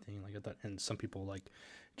horrible or anything. Like I thought, and some people, like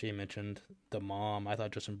Jay mentioned, the mom. I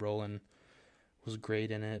thought Justin Brolin was great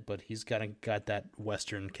in it, but he's got that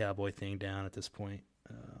Western cowboy thing down at this point.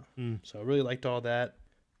 So I really liked all that.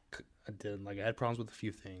 I had problems with a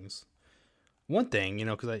few things. One thing,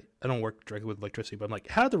 because I don't work directly with electricity, but I'm like,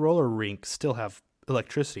 how did the roller rink still have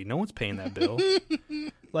electricity? No one's paying that bill.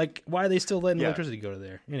 Like, why are they still letting electricity go to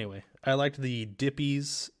there? Anyway, I liked the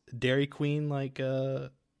Dippy's Dairy Queen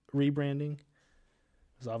rebranding. It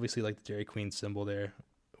was obviously like the Dairy Queen symbol there,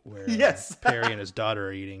 where Yes. Perry and his daughter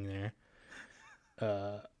are eating there.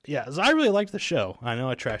 So I really liked the show. I know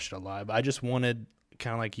I trashed it a lot, but I just wanted,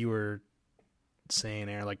 kind of like you were saying,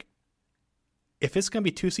 Aaron, like, if it's going to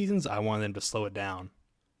be 2 seasons, I want them to slow it down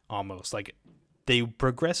almost. Like, they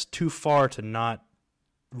progressed too far to not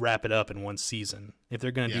wrap it up in 1 season. If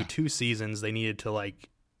they're going to do 2 seasons, they needed to, like,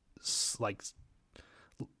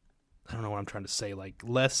 I don't know what I'm trying to say, like,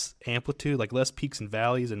 less amplitude, like, less peaks and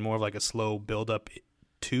valleys, and more of, like, a slow build-up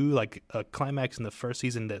to, like, a climax in the first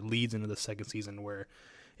season that leads into the second season where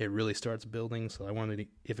it really starts building. So I wanted to,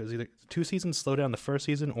 if it was either 2 seasons, slow down the first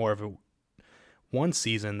season, or if it 1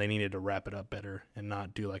 season, they needed to wrap it up better and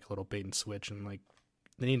not do like a little bait and switch, and like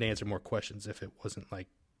they need to answer more questions if it wasn't like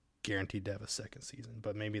guaranteed to have a second season.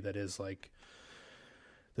 But maybe that is like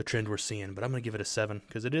the trend we're seeing. But I'm gonna give it a 7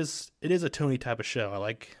 because it is a Tony type of show. I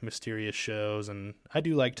like mysterious shows, and I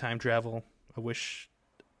do like time travel.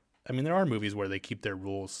 There are movies where they keep their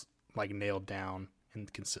rules like nailed down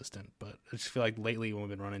and consistent, but I just feel like lately when we've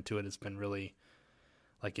been running to it, it's been really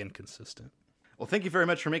like inconsistent. Well, thank you very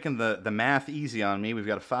much for making the math easy on me. We've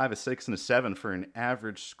got a 5, a 6, and a 7 for an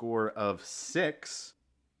average score of 6.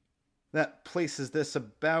 That places this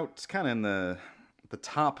about kind of in the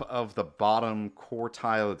top of the bottom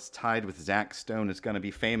quartile. It's tied with Zack Stone. It's going to be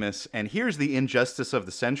famous. And here's the injustice of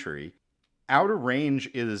the century. Outer Range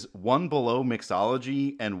is 1 below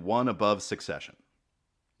Mixology and 1 above Succession.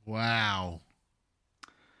 Wow.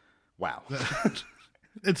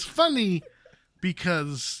 It's funny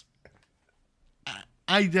because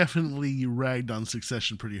I definitely ragged on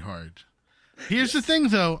Succession pretty hard. Here's the thing,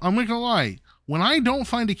 though. I'm not gonna lie. When I don't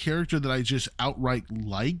find a character that I just outright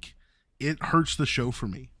like, it hurts the show for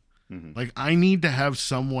me. Mm-hmm. Like, I need to have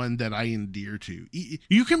someone that I endear to.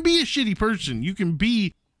 You can be a shitty person. You can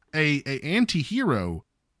be a anti-hero,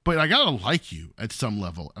 but I gotta like you at some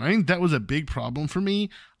level. And I think that was a big problem for me.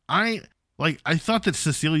 I thought that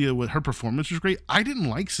Cecilia, with her performance, was great. I didn't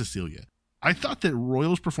like Cecilia. I thought that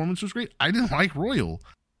Royal's performance was great. I didn't like Royal.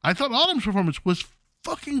 I thought Autumn's performance was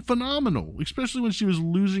fucking phenomenal, especially when she was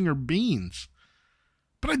losing her beans.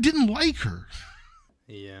 But I didn't like her.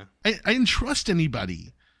 Yeah. I didn't trust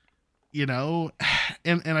anybody, And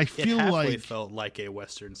I feel it felt like a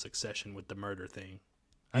Western Succession with the murder thing.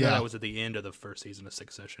 I know that was at the end of the first season of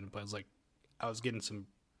Succession, but I was getting some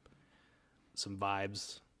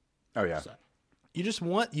vibes. Oh yeah. So you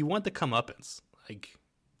want the comeuppance,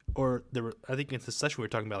 I think in Succession we were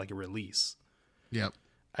talking about like a release. Yep.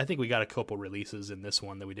 I think we got a couple releases in this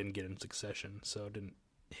one that we didn't get in Succession, so it didn't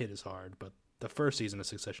hit as hard. But the first season of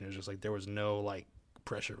Succession is just like there was no like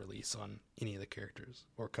pressure release on any of the characters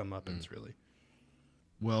or comeuppance really.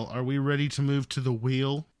 Well, are we ready to move to the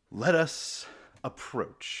wheel? Let us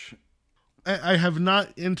approach. I have not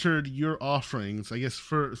entered your offerings. I guess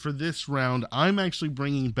for this round, I'm actually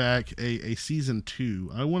bringing back a season 2.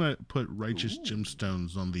 I want to put Righteous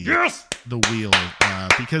Gemstones on the wheel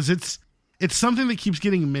because it's something that keeps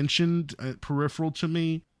getting mentioned peripheral to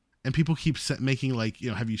me, and people keep making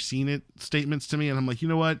have you seen it statements to me, and I'm like, you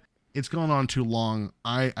know what? it's gone on too long.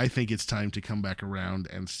 I think it's time to come back around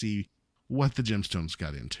and see what the Gemstones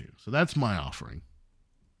got into. So that's my offering.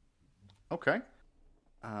 Okay.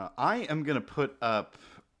 I am going to put up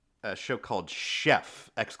a show called Chef!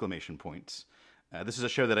 Exclamation points. This is a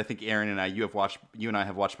show that I think Aaron and you and I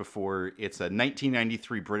have watched before. It's a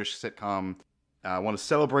 1993 British sitcom. I want to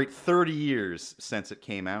celebrate 30 years since it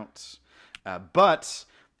came out. But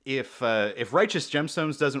if Righteous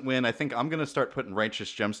Gemstones doesn't win, I think I'm going to start putting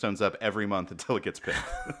Righteous Gemstones up every month until it gets picked.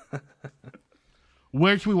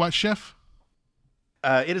 Where can we watch Chef?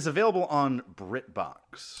 It is available on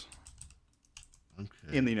BritBox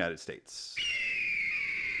Okay. in the United States.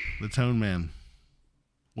 The Tone Man.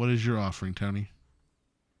 What is your offering, Tony?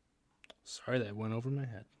 Sorry, that went over my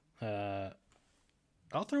head.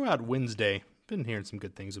 I'll throw out Wednesday. Been hearing some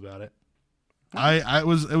good things about it. It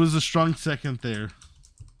was a strong second there.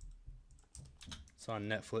 It's on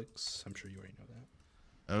Netflix. I'm sure you already know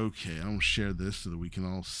that. Okay, I'm gonna share this so that we can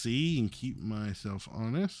all see and keep myself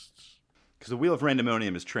honest. Because the Wheel of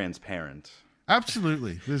Randomonium is transparent.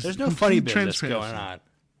 Absolutely. There's no funny complete business going transparency. on.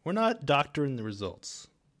 We're not doctoring the results.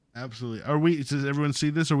 Absolutely. Are we? Does everyone see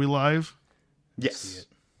this? Are we live? Yes.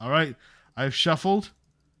 All right. I've shuffled,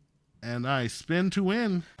 and I spin to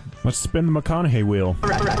win. Let's spin the McConaughey wheel. All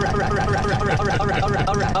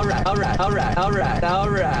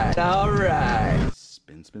right.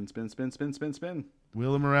 Spin, spin, spin, spin, spin, spin, spin.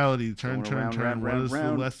 Wheel of morality. Turn, Going turn, around, turn. round, What round, is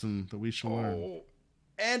round. the lesson that we shall learn?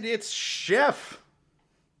 And it's Chef.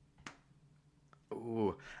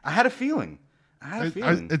 Ooh, I had a feeling.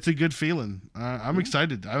 It's a good feeling. I'm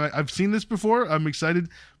excited. I've seen this before. I'm excited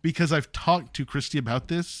because I've talked to Christy about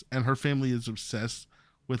this, and her family is obsessed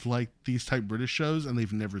with like these type British shows, and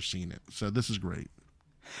they've never seen it. So this is great.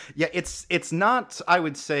 Yeah, it's not, I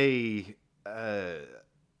would say,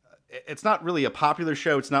 it's not really a popular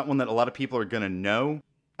show. It's not one that a lot of people are going to know.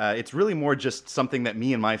 It's really more just something that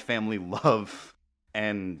me and my family love.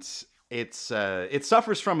 And it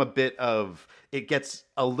suffers from a bit of, it gets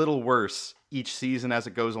a little worse each season as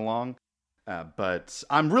it goes along. But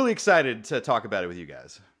I'm really excited to talk about it with you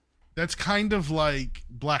guys. That's kind of like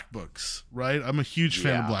Black Books, right? I'm a huge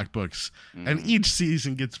fan of Yeah. Black Books, and each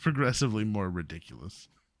season gets progressively more ridiculous.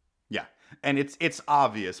 Yeah, and it's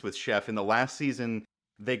obvious with Chef. In the last season,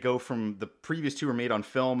 they go from the previous two were made on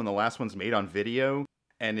film, and the last one's made on video,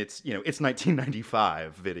 and it's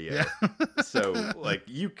 1995 video. Yeah. So like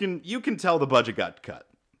you can tell the budget got cut.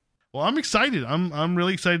 Well, I'm excited. I'm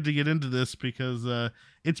really excited to get into this because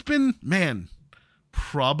it's been, man,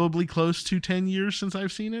 probably close to 10 years since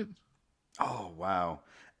I've seen it. Oh wow!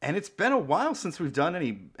 And it's been a while since we've done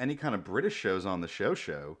any kind of British shows on the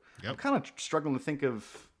show. Yep. I'm kind of struggling to think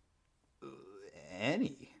of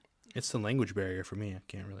any. It's the language barrier for me. I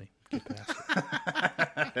can't really get past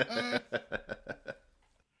it.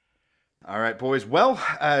 All right, boys. Well,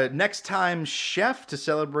 next time, Chef, to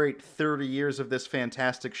celebrate 30 years of this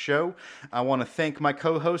fantastic show. I want to thank my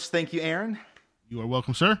co-host. Thank you, Aaron. You are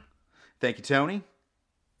welcome, sir. Thank you, Tony.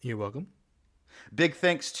 You're welcome. Big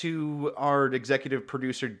thanks to our executive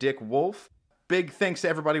producer, Dick Wolf. Big thanks to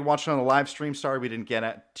everybody watching on the live stream. Sorry we didn't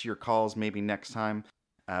get to your calls. Maybe next time.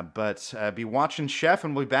 But be watching Chef,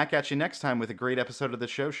 and we'll be back at you next time with a great episode of the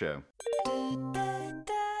show.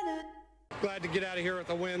 Glad to get out of here with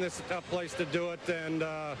a win. This is a tough place to do it. And,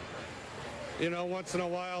 once in a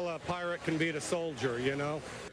while, a pirate can beat a soldier,